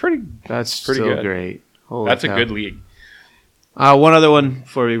year. That's pretty so good. Great. Holy That's cow. a good league. One other one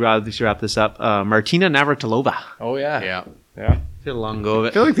before we wrap this up. Martina Navratilova. Oh, yeah. Yeah. Feel long go of I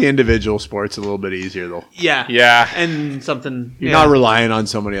it. feel like the individual sport's a little bit easier, though. Yeah. Yeah. And something. You're not relying on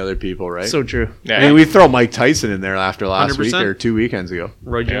so many other people, right? So true. Yeah. I mean, we throw Mike Tyson in there after last 100%. week or 2 weekends ago.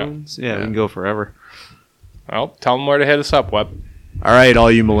 Roy Jones. Yeah, we can go forever. Well, tell them where to hit us up, Webb. All right, all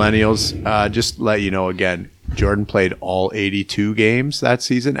you millennials, just let you know again, Jordan played all 82 games that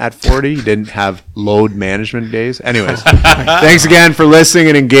season at 40. He didn't have load management days. Anyways, thanks again for listening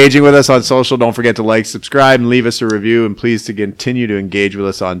and engaging with us on social. Don't forget to like, subscribe, and leave us a review. And please to continue to engage with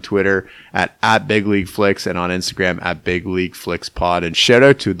us on Twitter at Big League Flicks and on Instagram at Big League Flicks Pod. And shout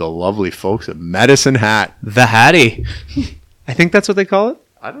out to the lovely folks at Medicine Hat. The Hattie. I think that's what they call it.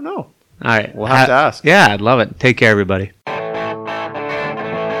 I don't know. All right. We'll have to ask. Yeah, I'd love it. Take care, everybody.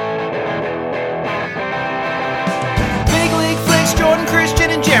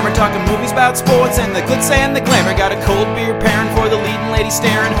 Jammer talking movies about sports and the glitz and the glamour. Got a cold beer pairing for the leading lady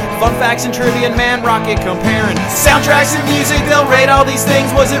staring. Fun facts and trivia and man rocket comparing. Soundtracks and music, they'll rate all these things.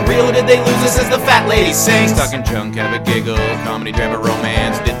 Was it real or did they lose us as the fat lady sings? Talking junk, have a giggle, comedy, drama,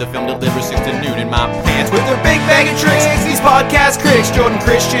 romance. Did the film deliver 6 to noon in my pants? With their big bag of tricks, these podcast critics, Jordan,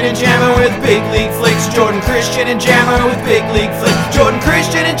 Christian, and Jammer with Big League Flicks. Jordan, Christian, and Jammer with Big League Flicks. Jordan,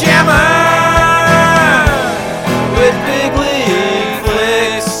 Christian, and Jammer.